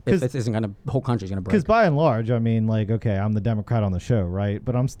Senate. If this isn't going to, the whole country's going to break. Because by and large, I mean, like, okay, I'm the Democrat on the show, right?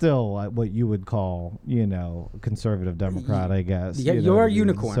 But I'm still what you would call, conservative Democrat, I guess. Yeah, you're a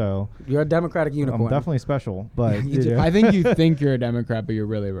unicorn. So you're a Democratic unicorn. I'm definitely special, but I think you think you're a Democrat, but you're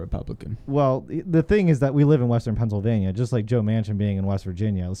really a Republican. Well, the thing is that we live in Western Pennsylvania, just like Joe Manchin being in West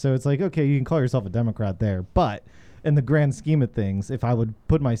Virginia. So it's like, okay, you can call yourself a Democrat there, but in the grand scheme of things, if I would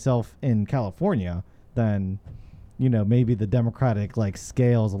put myself in California, then maybe the Democratic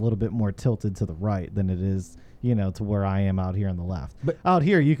scale is a little bit more tilted to the right than it is, to where I am out here on the left. But out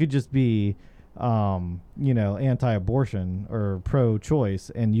here, you could just be, anti-abortion or pro-choice,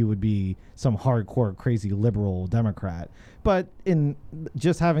 and you would be some hardcore, crazy liberal Democrat. But in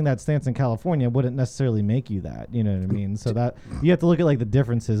just having that stance in California wouldn't necessarily make you that. You know what I mean? So that you have to look at the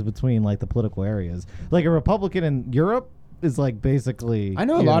differences between the political areas. Like a Republican in Europe is basically. I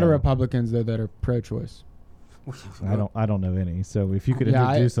know a lot of Republicans though that are pro-choice. I don't know any. So if you could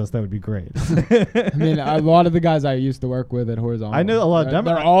introduce us, that would be great. I mean, a lot of the guys I used to work with at Horizontal. I know a lot of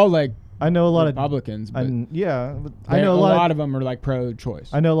They're all I know a lot Republicans, of Republicans. I know a lot of them are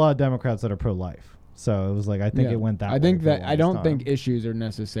pro-choice. I know a lot of Democrats that are pro-life. So it was I think it went that way. I think that I don't think issues are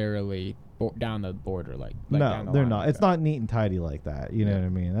necessarily down the border no, they're not. It's not neat and tidy like that. You know what I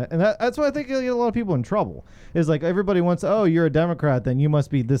mean? And that's why I think you get a lot of people in trouble. Is everybody wants, oh, you're a Democrat, then you must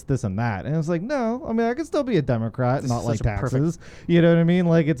be this, and that. And it's no, I mean, I can still be a Democrat, not like taxes. You know what I mean?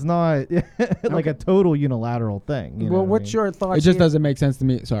 It's not a total unilateral thing. Well, what's your thoughts? It just doesn't make sense to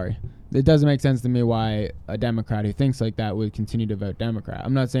me. Sorry. it doesn't make sense to me why a Democrat who thinks like that would continue to vote Democrat.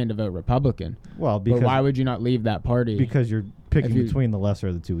 I'm not saying to vote Republican. Well, because but why would you not leave that party? Because you're picking between the lesser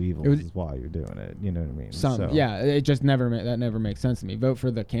of the two evils is why you're doing it. You know what I mean? Yeah, it just never makes sense to me. Vote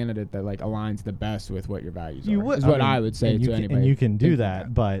for the candidate that like aligns the best with what your values are. Is what I would say to anybody. And you can do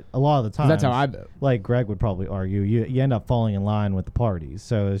that, but a lot of the time that's how I vote. Like Greg would probably argue, you end up falling in line with the parties.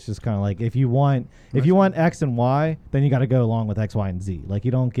 So it's just kind of like if you want X and Y, then you got to go along with X, Y, and Z. Like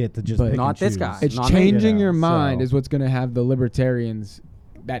you don't get to just pick not and this choose. guy. It's changing your mind is what's going to have the libertarians.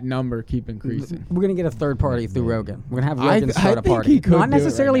 That number keep increasing. We're gonna get a third party through Rogan. We're gonna have Rogan start a party. He could not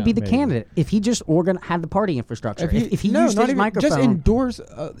necessarily right be the now, candidate. If he just had the party infrastructure. If he no, used his microphone, just endorse.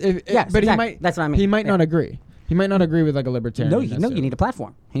 Yes, but exactly. he might. That's what I mean. He might not agree. He might not agree with like a libertarian. No, you need a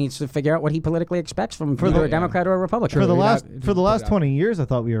platform. He needs to figure out what he politically expects from either a Democrat or a Republican. For the last 20 years, I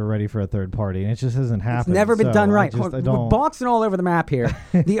thought we were ready for a third party, and it just hasn't happened. It's never been done right. We're boxing all over the map here.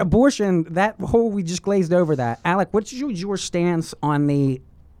 The abortion, we just glazed over that. Alec, what's your stance on the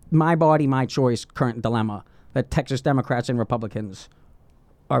my body, my choice current dilemma that Texas Democrats and Republicans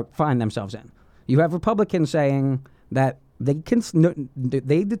find themselves in? You have Republicans saying that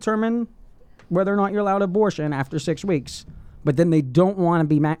they determine whether or not you're allowed abortion after 6 weeks, but then they don't want to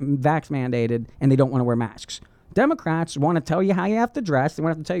be vax mandated and they don't want to wear masks. Democrats want to tell you how you have to dress. They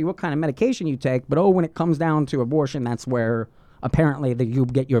want to tell you what kind of medication you take, but when it comes down to abortion, that's where apparently you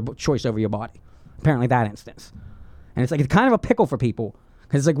get your choice over your body. Apparently that instance. And it's like it's kind of a pickle for people.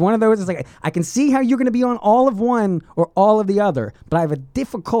 Because it's like one of those, it's like, I can see how you're going to be on all of one or all of the other, but I have a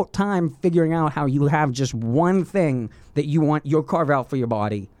difficult time figuring out how you have just one thing that you'll carve out for your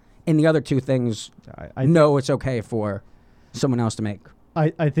body, and the other two things, know it's okay for someone else to make.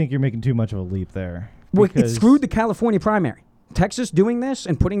 I think you're making too much of a leap there. Well, it screwed the California primary. Texas doing this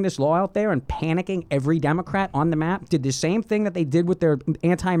and putting this law out there and panicking every Democrat on the map did the same thing that they did with their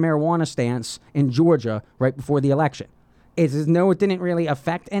anti-marijuana stance in Georgia right before the election. It didn't really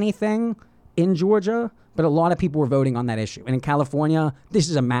affect anything in Georgia, but a lot of people were voting on that issue. And in California, this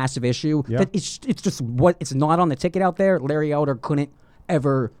is a massive issue. Yeah. That it's just it's not on the ticket out there. Larry Elder couldn't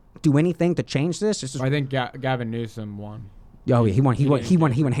ever do anything to change this. I think Gavin Newsom won. Oh yeah, he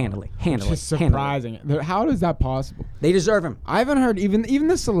won handily. It's just surprising. How is that possible? They deserve him. I haven't heard even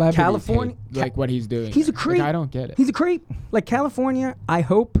the celebrities California, like what he's doing. He's a creep. Like, I don't get it. He's a creep. Like California, I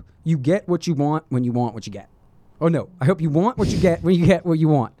hope you get what you want when you want what you get. Oh no, I hope you want what you get when you get what you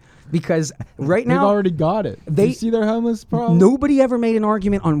want. Because right now they've already got it. Do you see their homeless problem? Nobody ever made an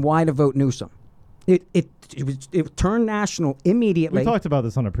argument on why to vote Newsom. It turned national immediately. We talked about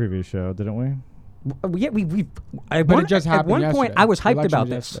this on a previous show, didn't we? Yeah, it just happened at one point, I was hyped about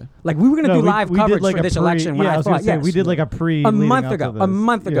this. Yesterday. Like we were going to do live coverage for this election. When I thought, we did like a month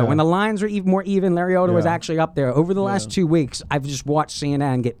ago, when the lines were more even. Larry Elder was actually up there. Over the last 2 weeks, I've just watched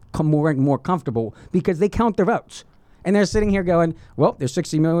CNN get more and more comfortable because they count their votes. And they're sitting here going, well, there's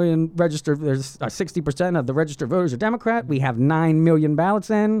 60 million registered. There's 60% of the registered voters are Democrat. We have 9 million ballots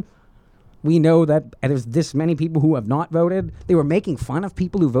in. We know that there's this many people who have not voted. They were making fun of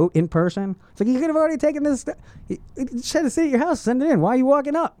people who vote in person. It's like, you could have already taken this. You just had to sit at your house, send it in. Why are you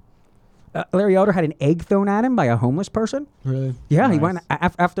walking up? Larry Elder had an egg thrown at him by a homeless person. Really? Yeah, nice. He went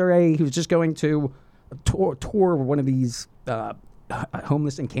after he was just going to tour one of these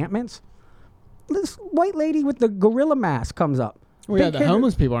homeless encampments. This white lady with the gorilla mask comes up. Well, yeah, the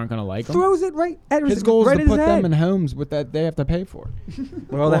homeless people aren't going to like him. Throws it right at his goal is to put them in head. homes with that they have to pay for.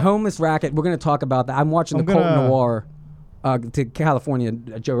 Well, the homeless racket, we're going to talk about that. I'm watching the Colton Noir to California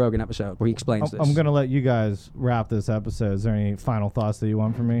Joe Rogan episode where he explains this. I'm going to let you guys wrap this episode. Is there any final thoughts that you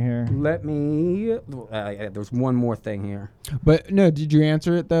want from me here? Let me... there's one more thing here. But no, did you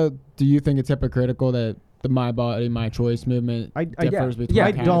answer it though? Do you think it's hypocritical that the My Body, My Choice movement differs between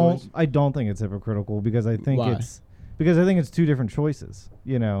categories? I don't think it's hypocritical because I think it's two different choices.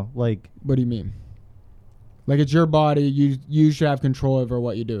 You know, like... What do you mean? Like, it's your body. You should have control over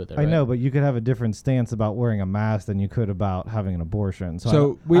what you do with it, right? I know, but you could have a different stance about wearing a mask than you could about having an abortion.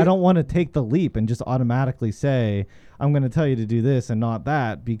 So I don't want to take the leap and just automatically say, I'm going to tell you to do this and not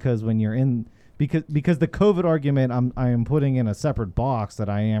that, because when you're in... Because the COVID argument, I am putting in a separate box that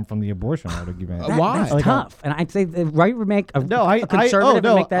I am from the abortion argument. Why? That's tough. And I'd say the right would make a conservative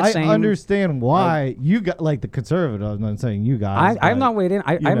would make that same. I understand why you got like the conservative. I'm not saying you guys. I'm not waiting.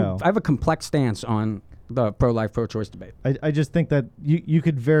 I have a complex stance on the pro-life, pro-choice debate. I just think that you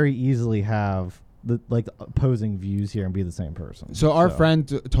could very easily have the opposing views here and be the same person. So our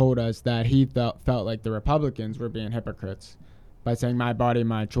friend told us that he felt like the Republicans were being hypocrites by saying my body,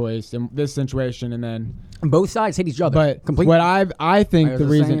 my choice in this situation, and then both sides hate each other. But completely. What I think the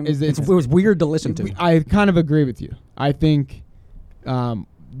reason is it was weird to listen to. I kind of agree with you. I think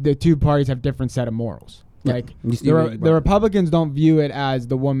the two parties have different set of morals. Yeah. Like the Republicans don't view it as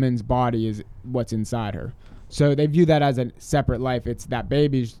the woman's body is what's inside her, so they view that as a separate life. It's that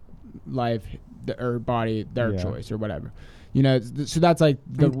baby's life, or body, their choice or whatever. You know, so that's like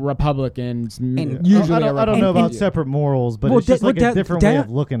the Republicans usually. I don't know about separate morals, but it's just like a different way of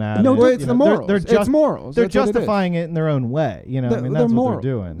looking at it. No, it's the morals. It's morals. They're justifying it in their own way. You know, I mean, that's what they're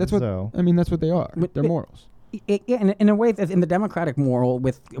doing. That's what that's what they are. They're morals. In a way, in the Democratic moral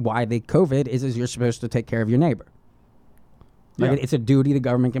with why they COVID is you're supposed to take care of your neighbor. Like it's a duty the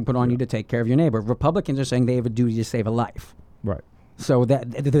government can put on you to take care of your neighbor. Republicans are saying they have a duty to save a life. Right. So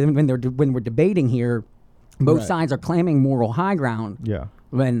that when we're debating here, both sides are claiming moral high ground. Yeah.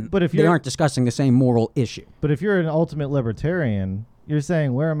 But if they aren't discussing the same moral issue. But if you're an ultimate libertarian, you're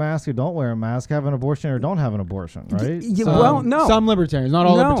saying wear a mask or don't wear a mask, have an abortion or don't have an abortion, right? Well, no. Some libertarians, not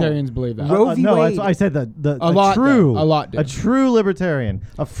all libertarians believe that. Roe v. Wade. I said a true libertarian,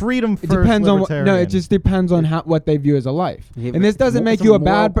 a freedom first libertarian. It just depends on what they view as a life. And this doesn't make you a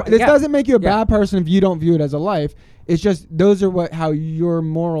bad. This doesn't make you a bad person if you don't view it as a life. It's just those are how your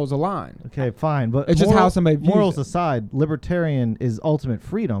morals align. Okay, fine, but it's just how somebody views morals it. aside, libertarian is ultimate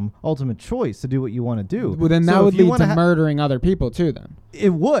freedom, ultimate choice to do what you want to do. Well, then that would lead to murdering other people too. Then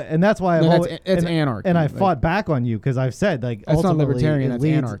it would, and that's why it's anarchy. And I fought back on you because I've said like it's not libertarian. That's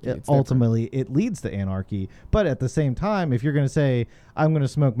anarchy. Ultimately, it leads to anarchy. But at the same time, if you're going to say I'm going to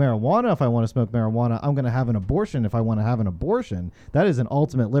smoke marijuana if I want to smoke marijuana, I'm going to have an abortion if I want to have an abortion, that is an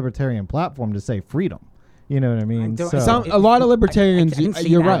ultimate libertarian platform to say freedom. You know what I mean? A lot of libertarians,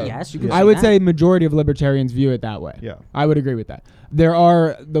 you're right. Yes, I would say majority of libertarians view it that way. Yeah. I would agree with that. There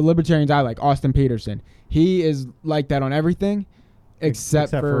are the libertarians I like, Austin Peterson. He is like that on everything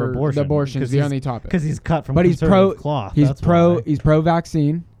except for abortion. The abortion is the only topic. Because he's cut from cloth. He's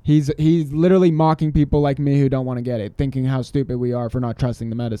pro-vaccine. He's literally mocking people like me who don't want to get it, thinking how stupid we are for not trusting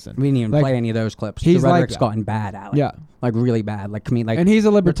the medicine. We didn't even play any of those clips. The rhetoric's gotten bad, Alec. Yeah. Like really bad. And he's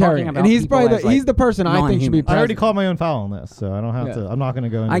a libertarian. And he's probably he's the person I think should be president. I already called my own foul on this, so I don't have to. I'm not going to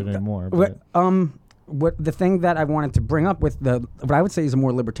go into it anymore. What the thing that I wanted to bring up with what I would say is a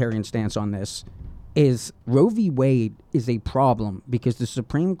more libertarian stance on this is Roe v. Wade is a problem because the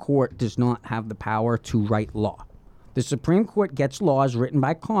Supreme Court does not have the power to write law. The Supreme Court gets laws written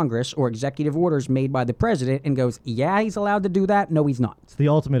by Congress or executive orders made by the president and goes, yeah, he's allowed to do that. No, he's not. It's the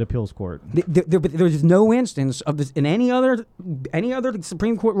ultimate appeals court. There's no instance of this in any other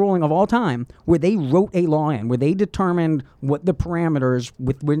Supreme Court ruling of all time where they wrote a law in, where they determined what the parameters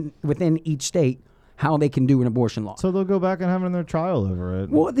within each state, how they can do an abortion law. So they'll go back and have their trial over it.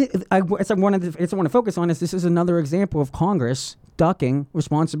 Well, I want to focus on this is another example of Congress ducking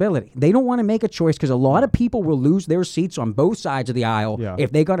responsibility. They don't want to make a choice because a lot of people will lose their seats on both sides of the aisle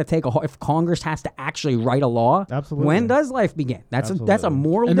if they got to if Congress has to actually write a law. Absolutely. When does life begin? That's a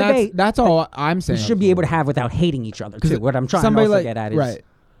moral debate. That's all I'm saying. We should be able to have without hating each other too. What I'm trying to get at is right.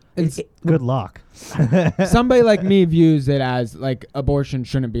 Good luck. Somebody like me views it as like abortion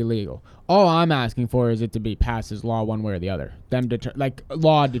shouldn't be legal. All I'm asking for is it to be passed as law one way or the other.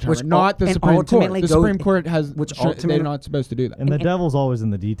 Law determined, not the Supreme Court. The Supreme Court they're not supposed to do that. And the devil's always in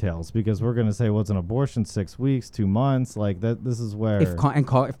the details because we're going to say, what's an abortion? 6 weeks, 2 months? Like that. This is where if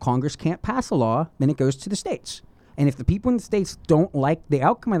Congress can't pass a law, then it goes to the states. And if the people in the states don't like the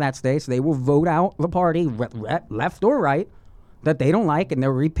outcome of that state, they will vote out the party, left or right, that they don't like, and they'll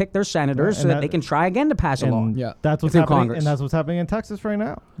repick their senators so that they can try again to pass a law. Yeah, that's what's happening, Congress. And that's what's happening in Texas right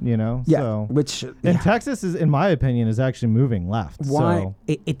now. You know, Texas is, in my opinion, is actually moving left. Why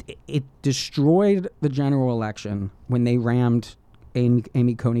it destroyed the general election when they rammed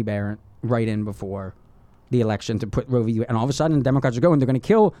Amy Coney Barrett right in before the election to put Roe v. Wade, and all of a sudden the Democrats are going, they're going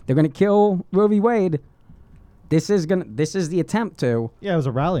to kill Roe v. Wade. This is the attempt to. Yeah, it was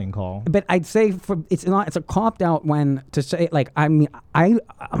a rallying call. But I'd say it's a copped out when to say I'm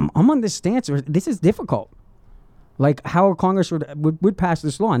on this stance. This is difficult. Like how Congress would pass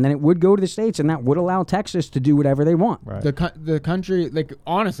this law, and then it would go to the states, and that would allow Texas to do whatever they want. Right. The country,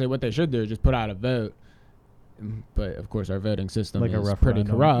 honestly, what they should do is just put out a vote. But of course, our voting system is pretty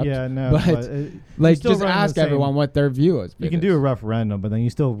corrupt. Yeah, no. But just ask everyone what their view is. You can do a referendum, but then you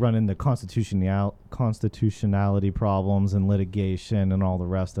still run into constitutionality problems and litigation and all the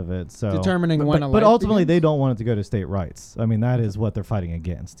rest of it. So determining when. But ultimately, they don't want it to go to state rights. I mean, that is what they're fighting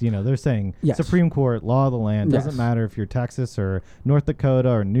against. You know, they're saying Supreme Court, law of the land. Doesn't matter if you're Texas or North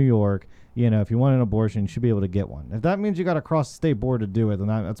Dakota or New York. You know, if you want an abortion, you should be able to get one. If that means you got to cross the state border to do it, then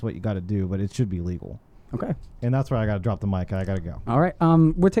that's what you got to do. But it should be legal. Okay. And that's where I got to drop the mic. I got to go. All right.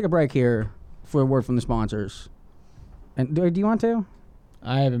 We'll take a break here for a word from the sponsors. And do you want to?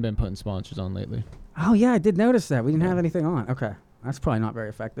 I haven't been putting sponsors on lately. Oh, yeah. I did notice that. We didn't have anything on. Okay. That's probably not very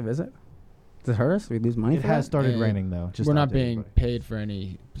effective, is it? Does it hurt us? We lose money. It has started raining though. Just we're not being paid for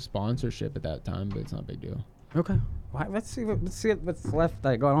any sponsorship at that time, but it's not a big deal. Okay. Well, let's see what's left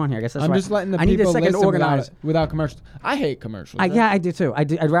going on here. I guess that's I'm just letting the people listen without commercials. I hate commercials. Yeah, I do too.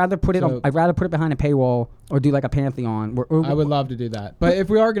 I'd rather put it. I'd rather put it behind a paywall or do like a Pantheon. I would love to do that. But if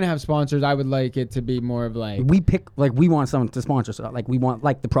we are gonna have sponsors, I would like it to be more of like we want someone to sponsor. So like we want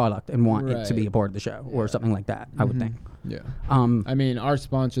like the product and want it to be a part of the show or something like that. I would think. Yeah. I mean, our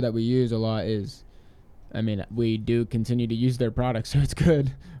sponsor that we use a lot is, we do continue to use their product, so it's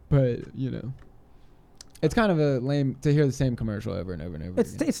good. But it's kind of a lame to hear the same commercial over and over and over.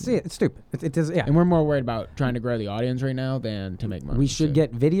 It's stupid. It is, yeah. And we're more worried about trying to grow the audience right now than to make money. We should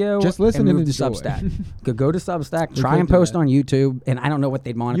get video. Just listen and move to Substack. Go to Substack. Try and post on YouTube. And I don't know what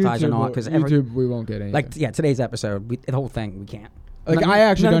they'd monetize or not because YouTube we won't get anything. Today's episode, the whole thing we can't. I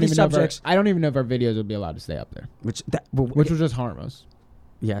actually don't even know. I don't even know if our videos would be allowed to stay up there. Which would just harm us.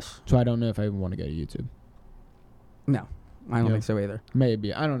 Yes. So I don't know if I even want to go to YouTube. No, I don't think so either.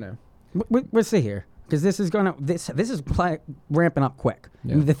 Maybe I don't know. We'll see here. Because this is ramping up quick.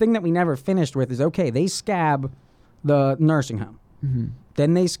 Yeah. The thing that we never finished with is they scab the nursing home,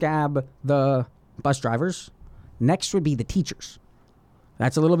 then they scab the bus drivers. Next would be the teachers.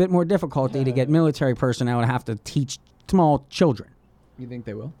 That's a little bit more difficulty to get military personnel to have to teach small children. You think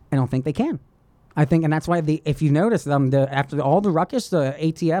they will? I don't think they can. I think, and that's why if you notice after all the ruckus the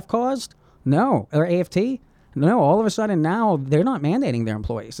ATF caused, or AFT. No, all of a sudden now they're not mandating their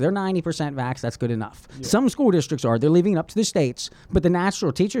employees. They're 90% vax. That's good enough. Yeah. Some school districts are. They're leaving it up to the states. But the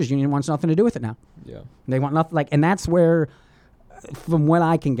National Teachers Union wants nothing to do with it now. Yeah. They want nothing and that's where, from what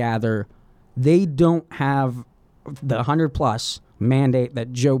I can gather, they don't have the 100+ mandate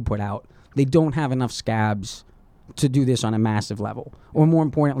that Joe put out. They don't have enough scabs to do this on a massive level. Or more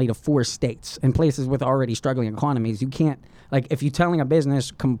importantly, to 4 states and places with already struggling economies. You can't. If you're telling a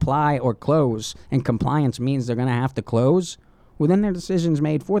business comply or close, and compliance means they're going to have to close, well, then their decision's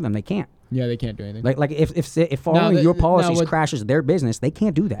made for them. They can't. Yeah, they can't do anything. If following your policies crashes their business, they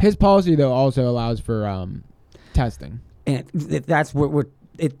can't do that. His policy, though, also allows for testing. And that's what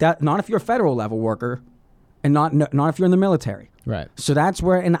not if you're a federal level worker, and not if you're in the military. Right. So that's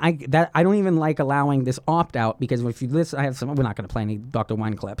where, and I don't even like allowing this opt out because if you listen, we're not going to play any Dr.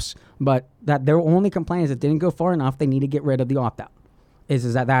 Wine clips, but that their only complaint is it didn't go far enough. They need to get rid of the opt out.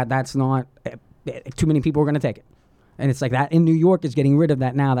 Is that's not too many people are going to take it, and it's like that in New York is getting rid of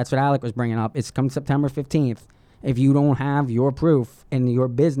that now. That's what Alec was bringing up. It's come September 15th. If you don't have your proof in your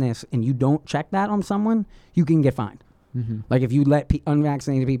business and you don't check that on someone, you can get fined. Mm-hmm. Like if you let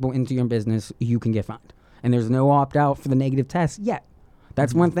unvaccinated people into your business, you can get fined. And there's no opt-out for the negative test yet.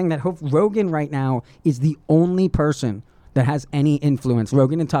 That's one thing that Rogan right now is the only person that has any influence.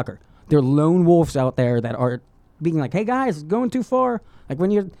 Rogan and Tucker. They're lone wolves out there that are being like, hey, guys, going too far. Like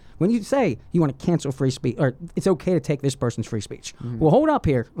when you say you want to cancel free speech, or it's okay to take this person's free speech. Mm-hmm. Well, hold up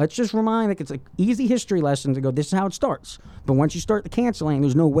here. Let's just remind it's an easy history lesson to go, this is how it starts. But once you start the canceling,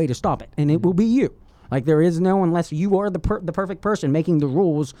 there's no way to stop it. And it will be you. Like there is no, unless you are the perfect person making the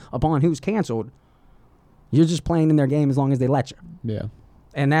rules upon who's canceled. You're just playing in their game as long as they let you. Yeah.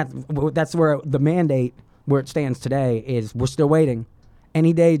 And that's where the mandate, where it stands today, is we're still waiting.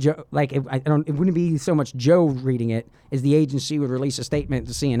 Any day, Joe, it wouldn't be so much Joe reading it as the agency would release a statement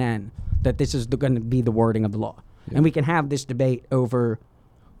to CNN that this is going to be the wording of the law. Yeah. And we can have this debate over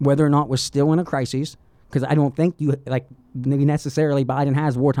whether or not we're still in a crisis, because I don't think maybe necessarily Biden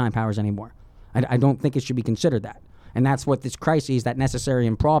has wartime powers anymore. I don't think it should be considered that. And that's what this crisis, that necessary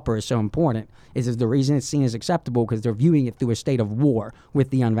and proper, is so important, is the reason it's seen as acceptable because they're viewing it through a state of war with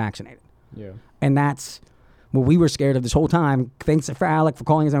the unvaccinated. Yeah. And that's what we were scared of this whole time. Thanks for Alec for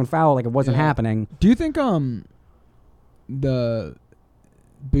calling his own foul like it wasn't happening. Do you think the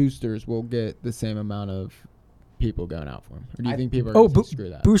boosters will get the same amount of people going out for them? Or do you think people are going to screw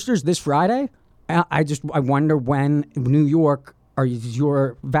that? Boosters this Friday? I wonder when New York... Is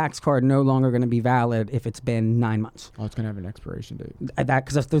your vax card no longer going to be valid if it's been 9 months? Oh, it's going to have an expiration date.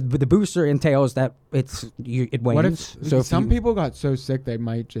 Because the booster entails that it wanes. What if some people got so sick they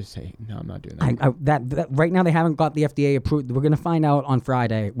might just say, no, I'm not doing that. That right now they haven't got the FDA approved. We're going to find out on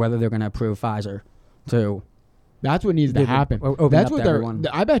Friday whether they're going to approve Pfizer too. That's what needs to happen. That's what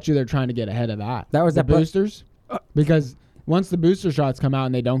I bet you they're trying to get ahead of that. That was the boosters because. Once the booster shots come out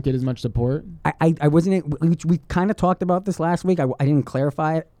and they don't get as much support. I wasn't... We kind of talked about this last week. I didn't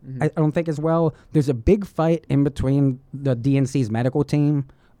clarify it. Mm-hmm. I don't think as well. There's a big fight in between the DNC's medical team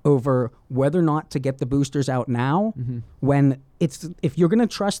over whether or not to get the boosters out now when it's... If you're going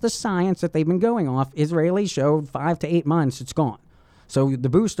to trust the science that they've been going off, Israelis showed 5 to 8 months, it's gone. So the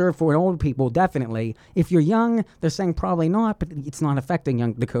booster for old people, definitely. If you're young, they're saying probably not, but it's not affecting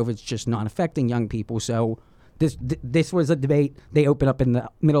the COVID's just not affecting young people. So this was a debate they opened up in the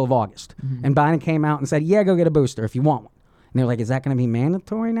middle of August. Mm-hmm. And Biden came out and said, yeah, go get a booster if you want one. And they're like, is that going to be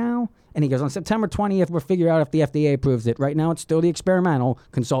mandatory now? And he goes, on September 20th, we'll figure out if the FDA approves it. Right now, it's still the experimental.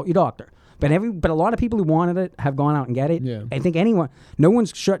 Consult your doctor. But a lot of people who wanted it have gone out and get it. Yeah. I think no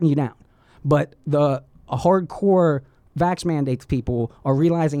one's shutting you down. But the hardcore vax mandates people are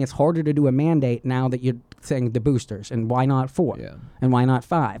realizing it's harder to do a mandate now that you're saying the boosters. And why not 4? Yeah. And why not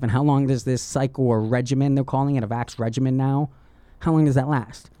 5? And how long does this cycle or regimen, they're calling it a vax regimen now, how long does that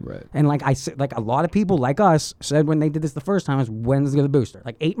last? Right. And like a lot of people like us said when they did this the first time, is when's the booster?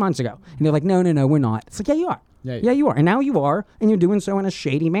 Like 8 months ago. And they're like, no, we're not. It's like, yeah, you are. Yeah, you are. And now you are, and you're doing so in a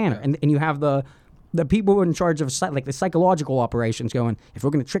shady manner. Yeah. And you have the people in charge of the psychological operations going, if we're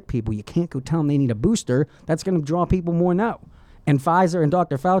going to trick people, you can't go tell them they need a booster. That's going to draw people more no. And Pfizer and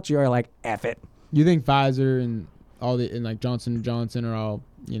Dr. Fauci are like, F it. You think Pfizer and like Johnson & Johnson are all,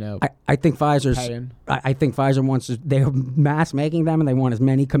 I think Pfizer's. I think Pfizer wants they're mass making them, and they want as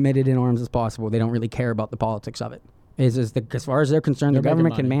many committed in arms as possible. They don't really care about the politics of it. As far as they're concerned, the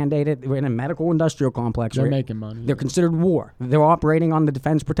government can mandate it. We're in a medical industrial complex. They're making money. They're considered war. They're operating on the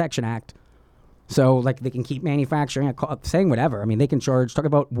Defense Protection Act. So, like, they can keep manufacturing, saying whatever. I mean, they can talk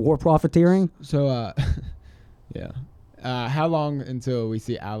about war profiteering. So, yeah. How long until we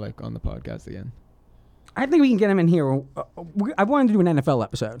see Alec on the podcast again? I think we can get him in here. I wanted to do an NFL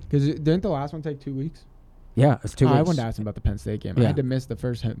episode. Because didn't the last one take 2 weeks? Yeah, it's 2 weeks. I wanted to ask him about the Penn State game. Yeah. I had to miss the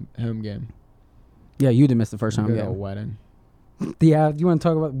first home game. Yeah, you did miss the first home game. A wedding. Yeah, you want to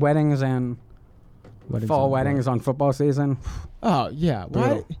talk about weddings and fall weddings on football season? Oh, yeah.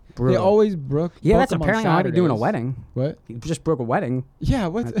 Why? They always broke. Yeah, that's apparently how they're doing a wedding. What? He just broke a wedding. Yeah,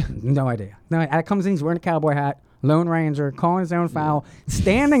 what? No idea. No, it comes in, he's wearing a cowboy hat, Lone Ranger, calling his own foul,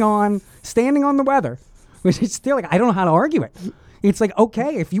 standing on the weather, which is still like, I don't know how to argue it. It's like,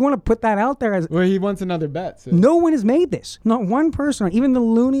 okay, if you want to put that out there as... Well, he wants another bet. So. No one has made this. Not one person, even the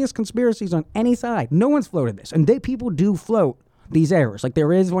looniest conspiracies on any side. No one's floated this. And people do float these errors. Like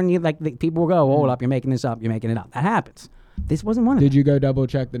there is when you, people will go, hold up, you're making this up, you're making it up. That happens. This wasn't one of them. Did you go double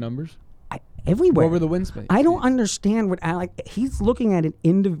check the numbers? Everywhere. What were the wind speeds? I don't understand what Alec... He's looking at it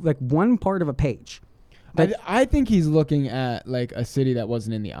one part of a page. I think he's looking at like a city that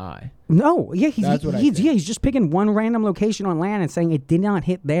wasn't in the eye. No, yeah, he's just picking one random location on land and saying it did not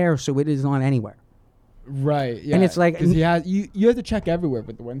hit there, so it is not anywhere. Right. Yeah. And it's like you have to check everywhere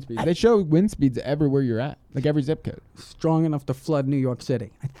with the wind speeds. They show wind speeds everywhere you're at, like every zip code. Strong enough to flood New York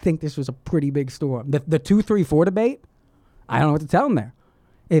City. I think this was a pretty big storm. The 2, 3, 4 debate. I don't know what to tell them there.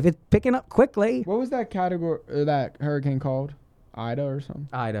 If it's picking up quickly. What was that category? That hurricane called? Ida or something?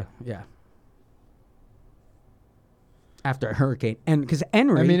 Ida. Yeah. After a hurricane. And because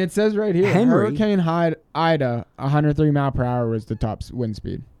Henry... I mean, it says right here, Hurricane Ida, 103 mile per hour was the top wind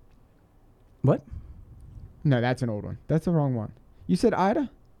speed. What? No, that's an old one. That's the wrong one. You said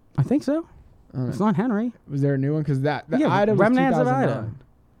Ida? I think so. It's not Henry. Was there a new one? Because Ida was 2009.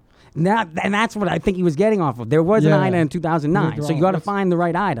 And that's what I think he was getting off of. There was an Ida in 2009, so you got to find the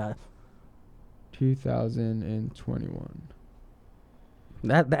right Ida. 2021.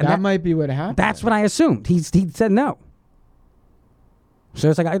 That might be what happened. That's what I assumed. He said no. So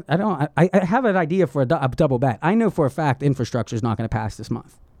it's like, I have an idea for a double bet. I know for a fact infrastructure is not going to pass this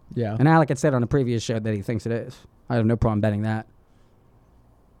month. Yeah. And Alec had said on a previous show that he thinks it is. I have no problem betting that.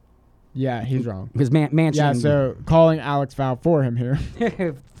 Yeah, he's wrong. Because Manchin... Yeah, so calling Alex foul for him here.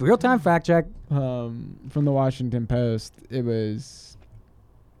 Real-time fact check. From the Washington Post, it was,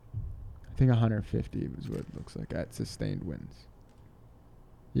 I think 150 was what it looks like at sustained winds.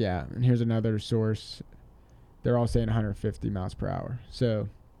 Yeah, and here's another source. They're all saying 150 miles per hour. So,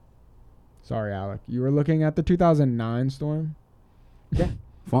 sorry, Alec. You were looking at the 2009 storm? Yeah.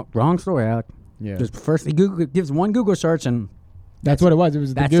 Wrong story, Alec. Yeah. Just first, he gives one Google search and... That's what it was. It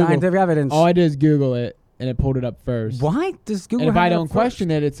was the That's Google. Scientific evidence. All I did is Google it, and it pulled it up first. Why does Google And if I don't question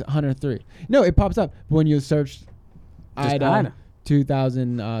it, it's 103. No, it pops up. But when you search Ida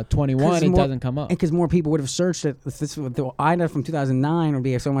 2021, it doesn't come up. Because more people would have searched it. The Ida from 2009 would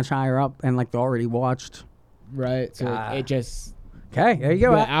be so much higher up and they already watched. Right. So it just... Okay, there you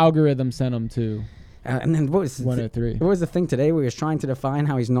go. The algorithm sent them to... and then what was 103? What was the thing today where he was trying to define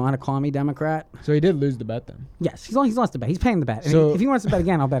how he's not a commie Democrat? So he did lose the bet then. Yes, he's lost the bet. He's paying the bet. So if he wants to bet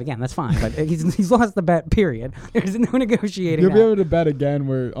again, I'll bet again. That's fine. But he's lost the bet. Period. There's no negotiating. You'll be able to bet again.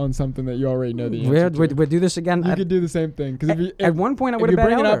 On something that you already know the answer. We'll do this again. You could do the same thing. Because at one point I would have bet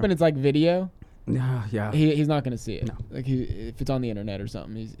Elder. If you bring it Elder. up and it's like video, Yeah. He's not going to see it. No. Like if it's on the internet or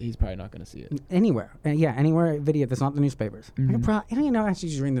something, he's probably not going to see it. Anywhere. Anywhere video that's not the newspapers. I don't even know actually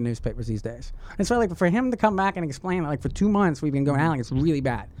just reading the newspapers these days. And so like for him to come back and explain that like for 2 months we've been going out like it's really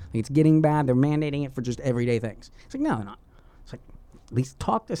bad. Like it's getting bad. They're mandating it for just everyday things. It's like, no, they're not. It's like, at least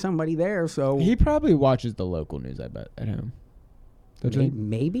talk to somebody there. So he probably watches the local news, I bet, at home.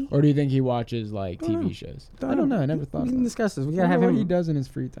 Maybe? Or do you think he watches like TV shows? I don't know. I never thought. We of can that. discuss this. We I gotta have what him. he does in his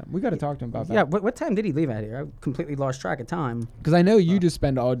free time. We got to talk to him about that. Yeah. What time did he leave out here? I completely lost track of time. Because I know you just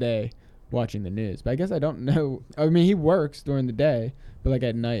spend all day watching the news, but I guess I don't know. I mean, he works during the day, but like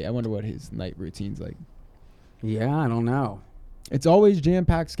at night, I wonder what his night routine's like. Yeah, I don't know. It's always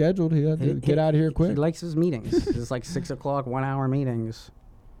jam-packed scheduled. He had to get out of here quick. He likes his meetings. It's like 6 o'clock, 1 hour meetings.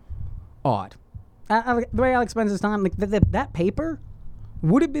 Odd. The way Alex spends his time, like that paper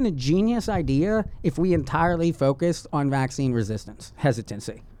would have been a genius idea if we entirely focused on vaccine resistance,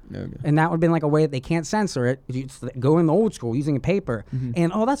 hesitancy. Okay. And that would have been like a way that they can't censor it. You go in the old school using a paper.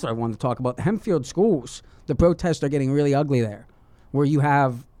 And, that's what I wanted to talk about. The Hempfield schools, the protests are getting really ugly there. Where you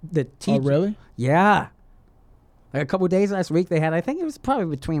have the teachers. Oh, really? Yeah. Like a couple of days last week, they had, I think it was probably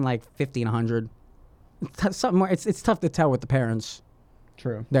between like 50 and 100. Something more. It's tough to tell with the parents.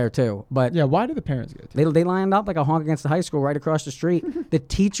 True. There too, but yeah, why do the parents go to? They lined up like a honk against the high school right across the street. The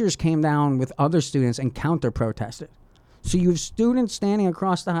teachers came down with other students and counter protested. So you have students standing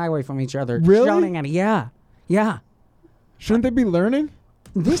across the highway from each other, shouting at it. Yeah. Shouldn't they be learning?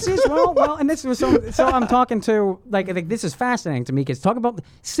 This is well, and this was so I'm talking to like this is fascinating to me because talk about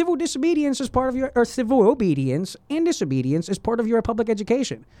civil disobedience as part of your or civil obedience and disobedience is part of your public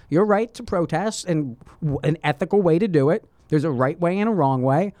education. Your right to protest and an ethical way to do it. There's a right way and a wrong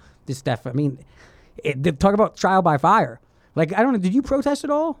way. Talk about trial by fire. Like, I don't know, did you protest at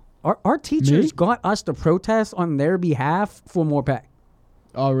all? Our teachers got us to protest on their behalf for more pay.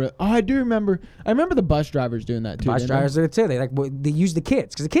 Oh, really? Oh, I do remember. I remember the bus drivers doing that, too. Bus drivers did it, too. They use the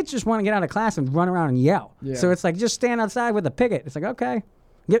kids. Because the kids just want to get out of class and run around and yell. Yeah. So it's like, just stand outside with a picket. It's like, okay.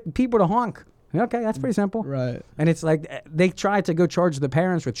 Get people to honk. Okay, that's pretty simple. Right. And it's like, they tried to go charge the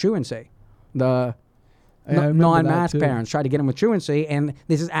parents with truancy. The non-mask parents try to get them with truancy, and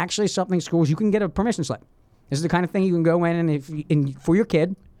this is actually something schools you can get a permission slip. This is the kind of thing you can go in and for your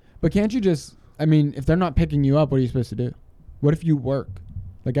kid. But can't you just? I mean, if they're not picking you up, what are you supposed to do? What if you work?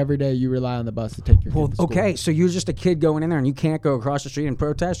 Like every day, you rely on the bus to take your kid to school. Okay, so you're just a kid going in there, and you can't go across the street and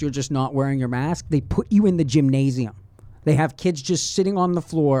protest. You're just not wearing your mask. They put you in the gymnasium. They have kids just sitting on the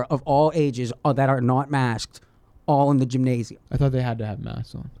floor of all ages that are not masked, all in the gymnasium. I thought they had to have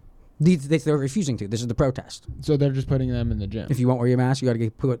masks on. They're refusing to. This is the protest. So they're just putting them in the gym. If you won't wear your mask, you got to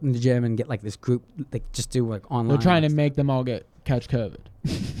get put in the gym and get like this group, like just do like online. They're trying to make them all catch COVID.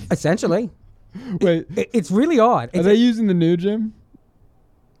 Essentially. Wait. It's really odd. Are they using the new gym?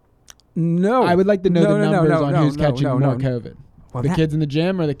 No. I would like to know the numbers on who's catching more COVID. Well, the kids in the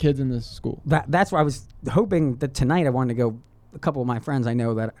gym or the kids in the school? That's why I was hoping that tonight I wanted to go. A couple of my friends I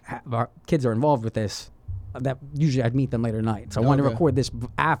know that our kids are involved with this. That usually I'd meet them later tonight, so I wanted to record this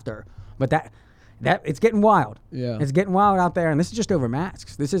after. But that it's getting wild. Yeah, it's getting wild out there, and this is just over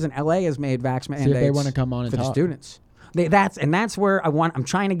masks. This isn't LA has made vax mandates. See if they want to come on and for talk. The students. That's where I'm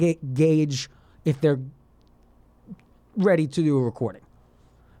trying to gauge if they're ready to do a recording.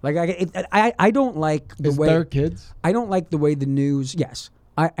 Like I don't like the way their kids. I don't like the way the news. Yes,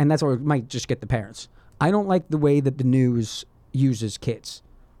 and that's where it might just get the parents. I don't like the way that the news uses kids.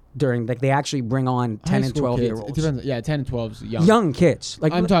 During they actually bring on 10 and 12-year-olds. It depends. Yeah, 10 and 12 is young. Young kids.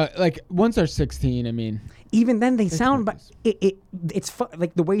 Like I'm talking like once they're 16. I mean, even then they sound. But it's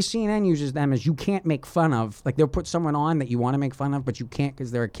like the way CNN uses them is you can't make fun of. Like they'll put someone on that you want to make fun of, but you can't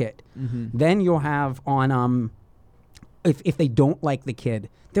because they're a kid. Mm-hmm. Then you'll have on if they don't like the kid,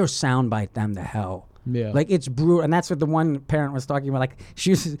 they'll soundbite them to hell. Yeah. Like it's brutal, and that's what the one parent was talking about. Like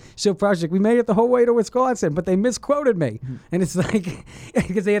she was so proud, she's like, we made it the whole way to Wisconsin, but they misquoted me. Mm-hmm. And it's like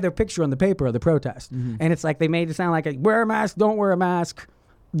because they had their picture on the paper of the protest, and it's like they made it sound like wear a mask, don't wear a mask,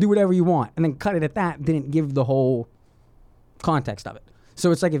 do whatever you want, and then cut it at that. Didn't give the whole context of it. So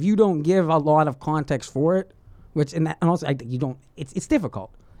it's like if you don't give a lot of context for it, and also you don't. It's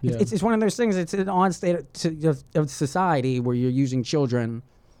difficult. Yeah. It's one of those things. It's an odd state of society where you're using children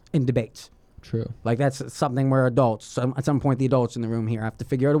in debates. True. Like that's something where adults, at some point the adults in the room here have to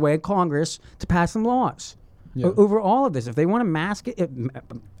figure out a way at Congress to pass some laws over all of this. If they want to mask it,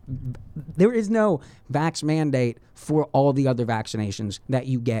 there is no vax mandate for all the other vaccinations that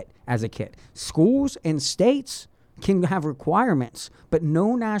you get as a kid. Schools and states can have requirements, but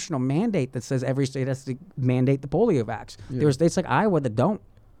no national mandate that says every state has to mandate the polio vax. Yeah. There are states like Iowa that don't.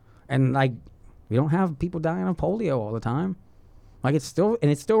 And like we don't have people dying of polio all the time. Like it's still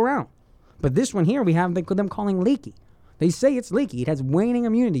around. But this one here, we have them calling leaky. They say it's leaky. It has waning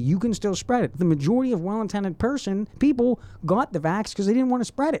immunity. You can still spread it. The majority of well-intended people got the vax because they didn't want to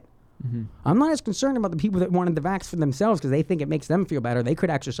spread it. Mm-hmm. I'm not as concerned about the people that wanted the vax for themselves because they think it makes them feel better. They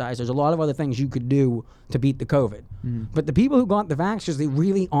could exercise. There's a lot of other things you could do to beat the COVID. Mm-hmm. But the people who got the vax because they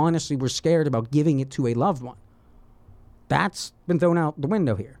really honestly were scared about giving it to a loved one, that's been thrown out the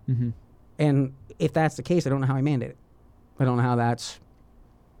window here. Mm-hmm. And if that's the case, I don't know how I mandate it. I don't know how that's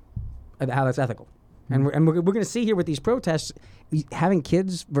ethical. Mm-hmm. And we're going to see here with these protests, having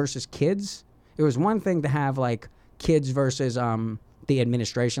kids versus kids. It was one thing to have like kids versus the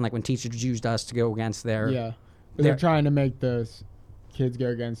administration, like when teachers used us to go against their they're trying to make the kids go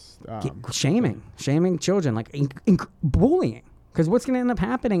against shaming children, like bullying. Because what's going to end up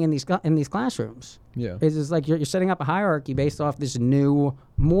happening in these classrooms is like you're setting up a hierarchy based off this new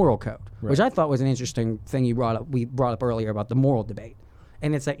moral code, which I thought was an interesting thing we brought up earlier about the moral debate.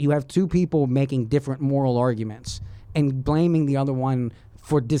 And it's that you have two people making different moral arguments and blaming the other one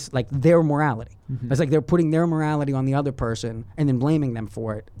for their morality. Mm-hmm. It's like they're putting their morality on the other person and then blaming them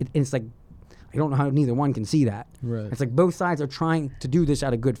for it. It's like, I don't know how neither one can see that. Right. It's like both sides are trying to do this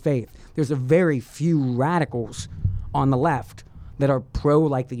out of good faith. There's a very few radicals on the left that are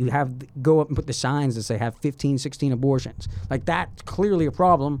that you have go up and put the signs that say have 15, 16 abortions. Like that's clearly a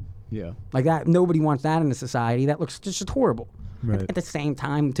problem. Yeah. Like that, nobody wants that in a society. That looks just horrible. Right. At the same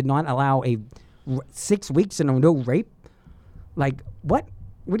time, to not allow 6 weeks and no rape, like what?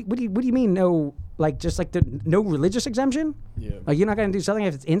 What do you mean no? Like just like no religious exemption? Yeah. Like you're not going to do something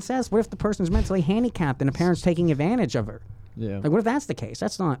if it's incest? What if the person's mentally handicapped and the parent's taking advantage of her? Yeah. Like what if that's the case?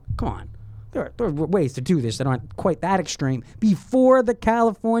 That's not. Come on. There are ways to do this that aren't quite that extreme. Before the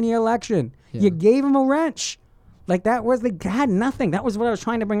California election, you gave him a wrench. Like that was they had nothing. That was what I was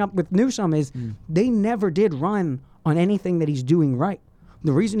trying to bring up with Newsom is they never did run on anything that he's doing right.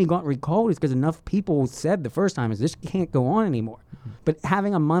 The reason he got recalled is because enough people said the first time is this can't go on anymore. But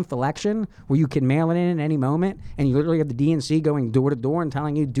having a month election where you can mail it in at any moment and you literally have the DNC going door to door and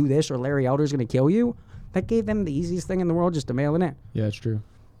telling you do this or Larry Elder's going to kill you, that gave them the easiest thing in the world just to mail it in. Yeah, it's true.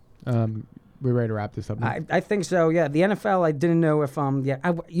 We're ready to wrap this up now? I think so. Yeah, the NFL. I didn't know if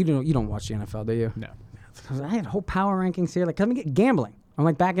you don't watch the NFL, do you? No. I had whole power rankings here. Like, let me get gambling. I'm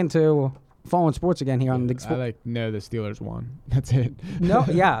like back into following sports again here on the. I know the Steelers won. That's it. No,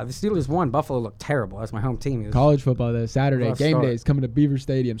 yeah, the Steelers won. Buffalo looked terrible. That's my home team. College football though. Saturday game day is coming to Beaver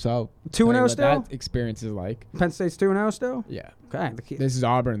Stadium. So 2-0 still. That experience is like. Penn State's 2-0 still. Yeah. Okay. This is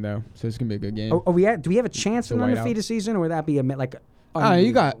Auburn though, so it's gonna be a good game. Do we have a chance in an undefeated season, or would that be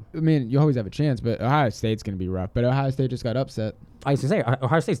you always have a chance, but Ohio State's going to be rough. But Ohio State just got upset. I was going to say,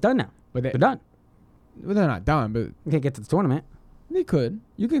 Ohio State's done now. But they're done. Well, they're not done, but... You can't get to the tournament. They could.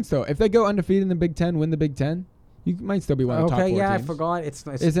 You can still... If they go undefeated in the Big Ten, win the Big Ten, you might still be one of the top 4 teams. I forgot. It's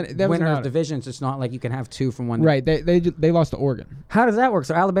winner of divisions. It's not like you can have 2 from one... Right. They lost to Oregon. How does that work?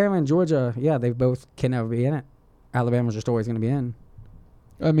 So Alabama and Georgia, they both can never be in it. Alabama's just always going to be in.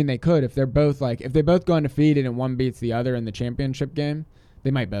 I mean, they could. If they both go undefeated and one beats the other in the championship game... They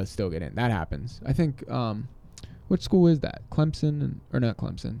might both still get in. That happens. I think. Which school is that? Clemson or not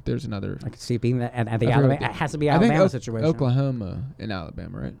Clemson? There's another. I could see it being at the Alabama. It has to be Alabama situation. Oklahoma and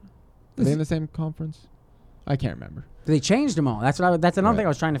Alabama, right? Are they in the same conference? I can't remember. They changed them all. That's another thing I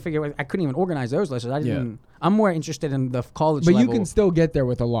was trying to figure out. I couldn't even organize those lists. I'm more interested in the college level. But you can still get there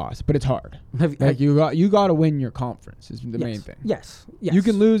with a loss, but it's hard. You got to win your conference is the main thing. Yes. You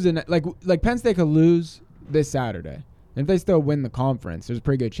can lose like Penn State could lose this Saturday. And if they still win the conference, there's a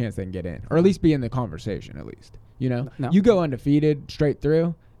pretty good chance they can get in, or at least be in the conversation. At least, No. You go undefeated straight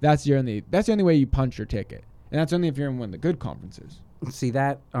through. That's the only way you punch your ticket, and that's only if you're in one of the good conferences. See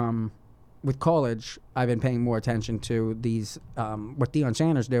that with college, I've been paying more attention to these what Deion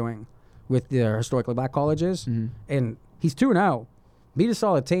Sanders doing with the historically black colleges, and he's 2-0. Beat a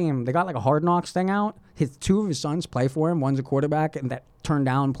solid team. They got like a Hard Knocks thing out. 2 of his sons play for him. One's a quarterback, and that turned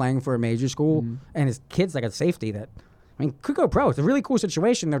down playing for a major school, and his kid's like a safety that. I mean, could go pro. It's a really cool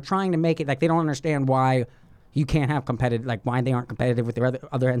situation. They're trying to make it like they don't understand why you can't have competitive, like why they aren't competitive with their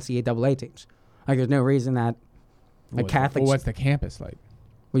other NCAA teams. Like, there's no reason that Catholics. What's the campus like?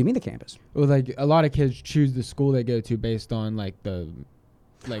 What do you mean the campus? Well, like a lot of kids choose the school they go to based on the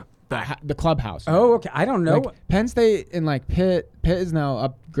clubhouse. Oh, okay. I don't know. Like Penn State and like Pitt is now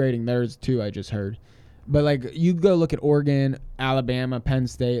upgrading theirs too. I just heard, but like you go look at Oregon, Alabama, Penn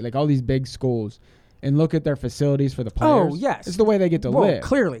State, like all these big schools. And look at their facilities for the players. Oh, yes. It's the way they get to live.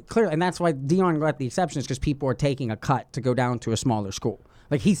 Clearly. And that's why Deion got the exceptions because people are taking a cut to go down to a smaller school.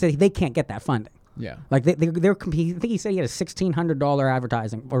 Like he said, they can't get that funding. Yeah. Like they're competing. I think he said he had a $1,600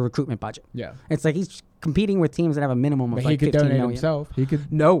 advertising or recruitment budget. Yeah. It's like he's competing with teams that have a minimum of but like 15 million. He could donate himself. He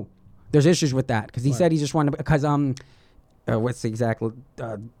could. No. There's issues with that because he said he just wanted to, because what's the exact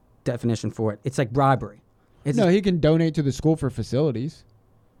definition for it? It's like bribery. He can donate to the school for facilities.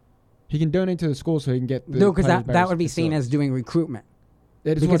 He can donate to the school so he can get no, because that would be seen as doing recruitment.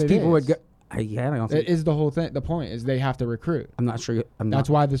 It is because what people is. would go. I don't think it is the whole thing. The point is they have to recruit. I'm not sure. That's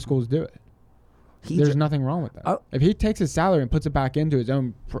why the schools do it. There's nothing wrong with that. If he takes his salary and puts it back into his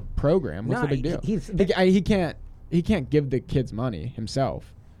own program, what's the big deal? He can't give the kids money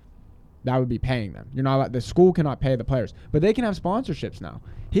himself. That would be paying them. You're not allowed, the school cannot pay the players, but they can have sponsorships now.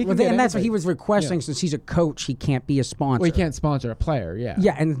 And that's what he was requesting. Since he's a coach, he can't be a sponsor. Well, he can't sponsor a player. Yeah.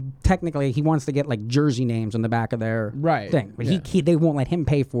 Yeah, and technically, he wants to get like jersey names on the back of their thing, but they won't let him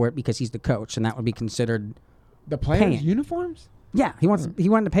pay for it because he's the coach, and that would be considered the players' uniforms. Yeah, he wanted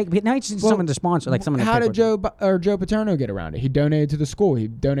to pay. Now he just needs someone to sponsor, like someone. How did Joe Paterno get around it? He donated to the school. He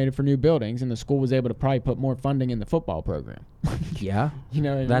donated for new buildings, and the school was able to probably put more funding in the football program. Yeah,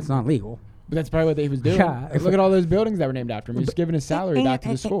 that's not legal. But that's probably what he was doing. Yeah. Look at all those buildings that were named after him. He's giving his salary back to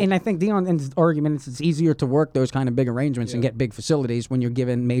the school. And I think Dion, in his argument, it's easier to work those kind of big arrangements and get big facilities when you're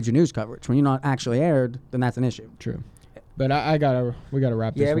given major news coverage. When you're not actually aired, then that's an issue. True. But we gotta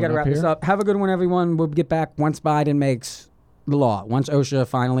wrap this up. Yeah, we gotta wrap this up. Have a good one, everyone. We'll get back once Biden makes the law. Once OSHA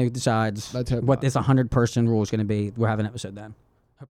finally decides what this 100-person rule is going to be. We'll have an episode then.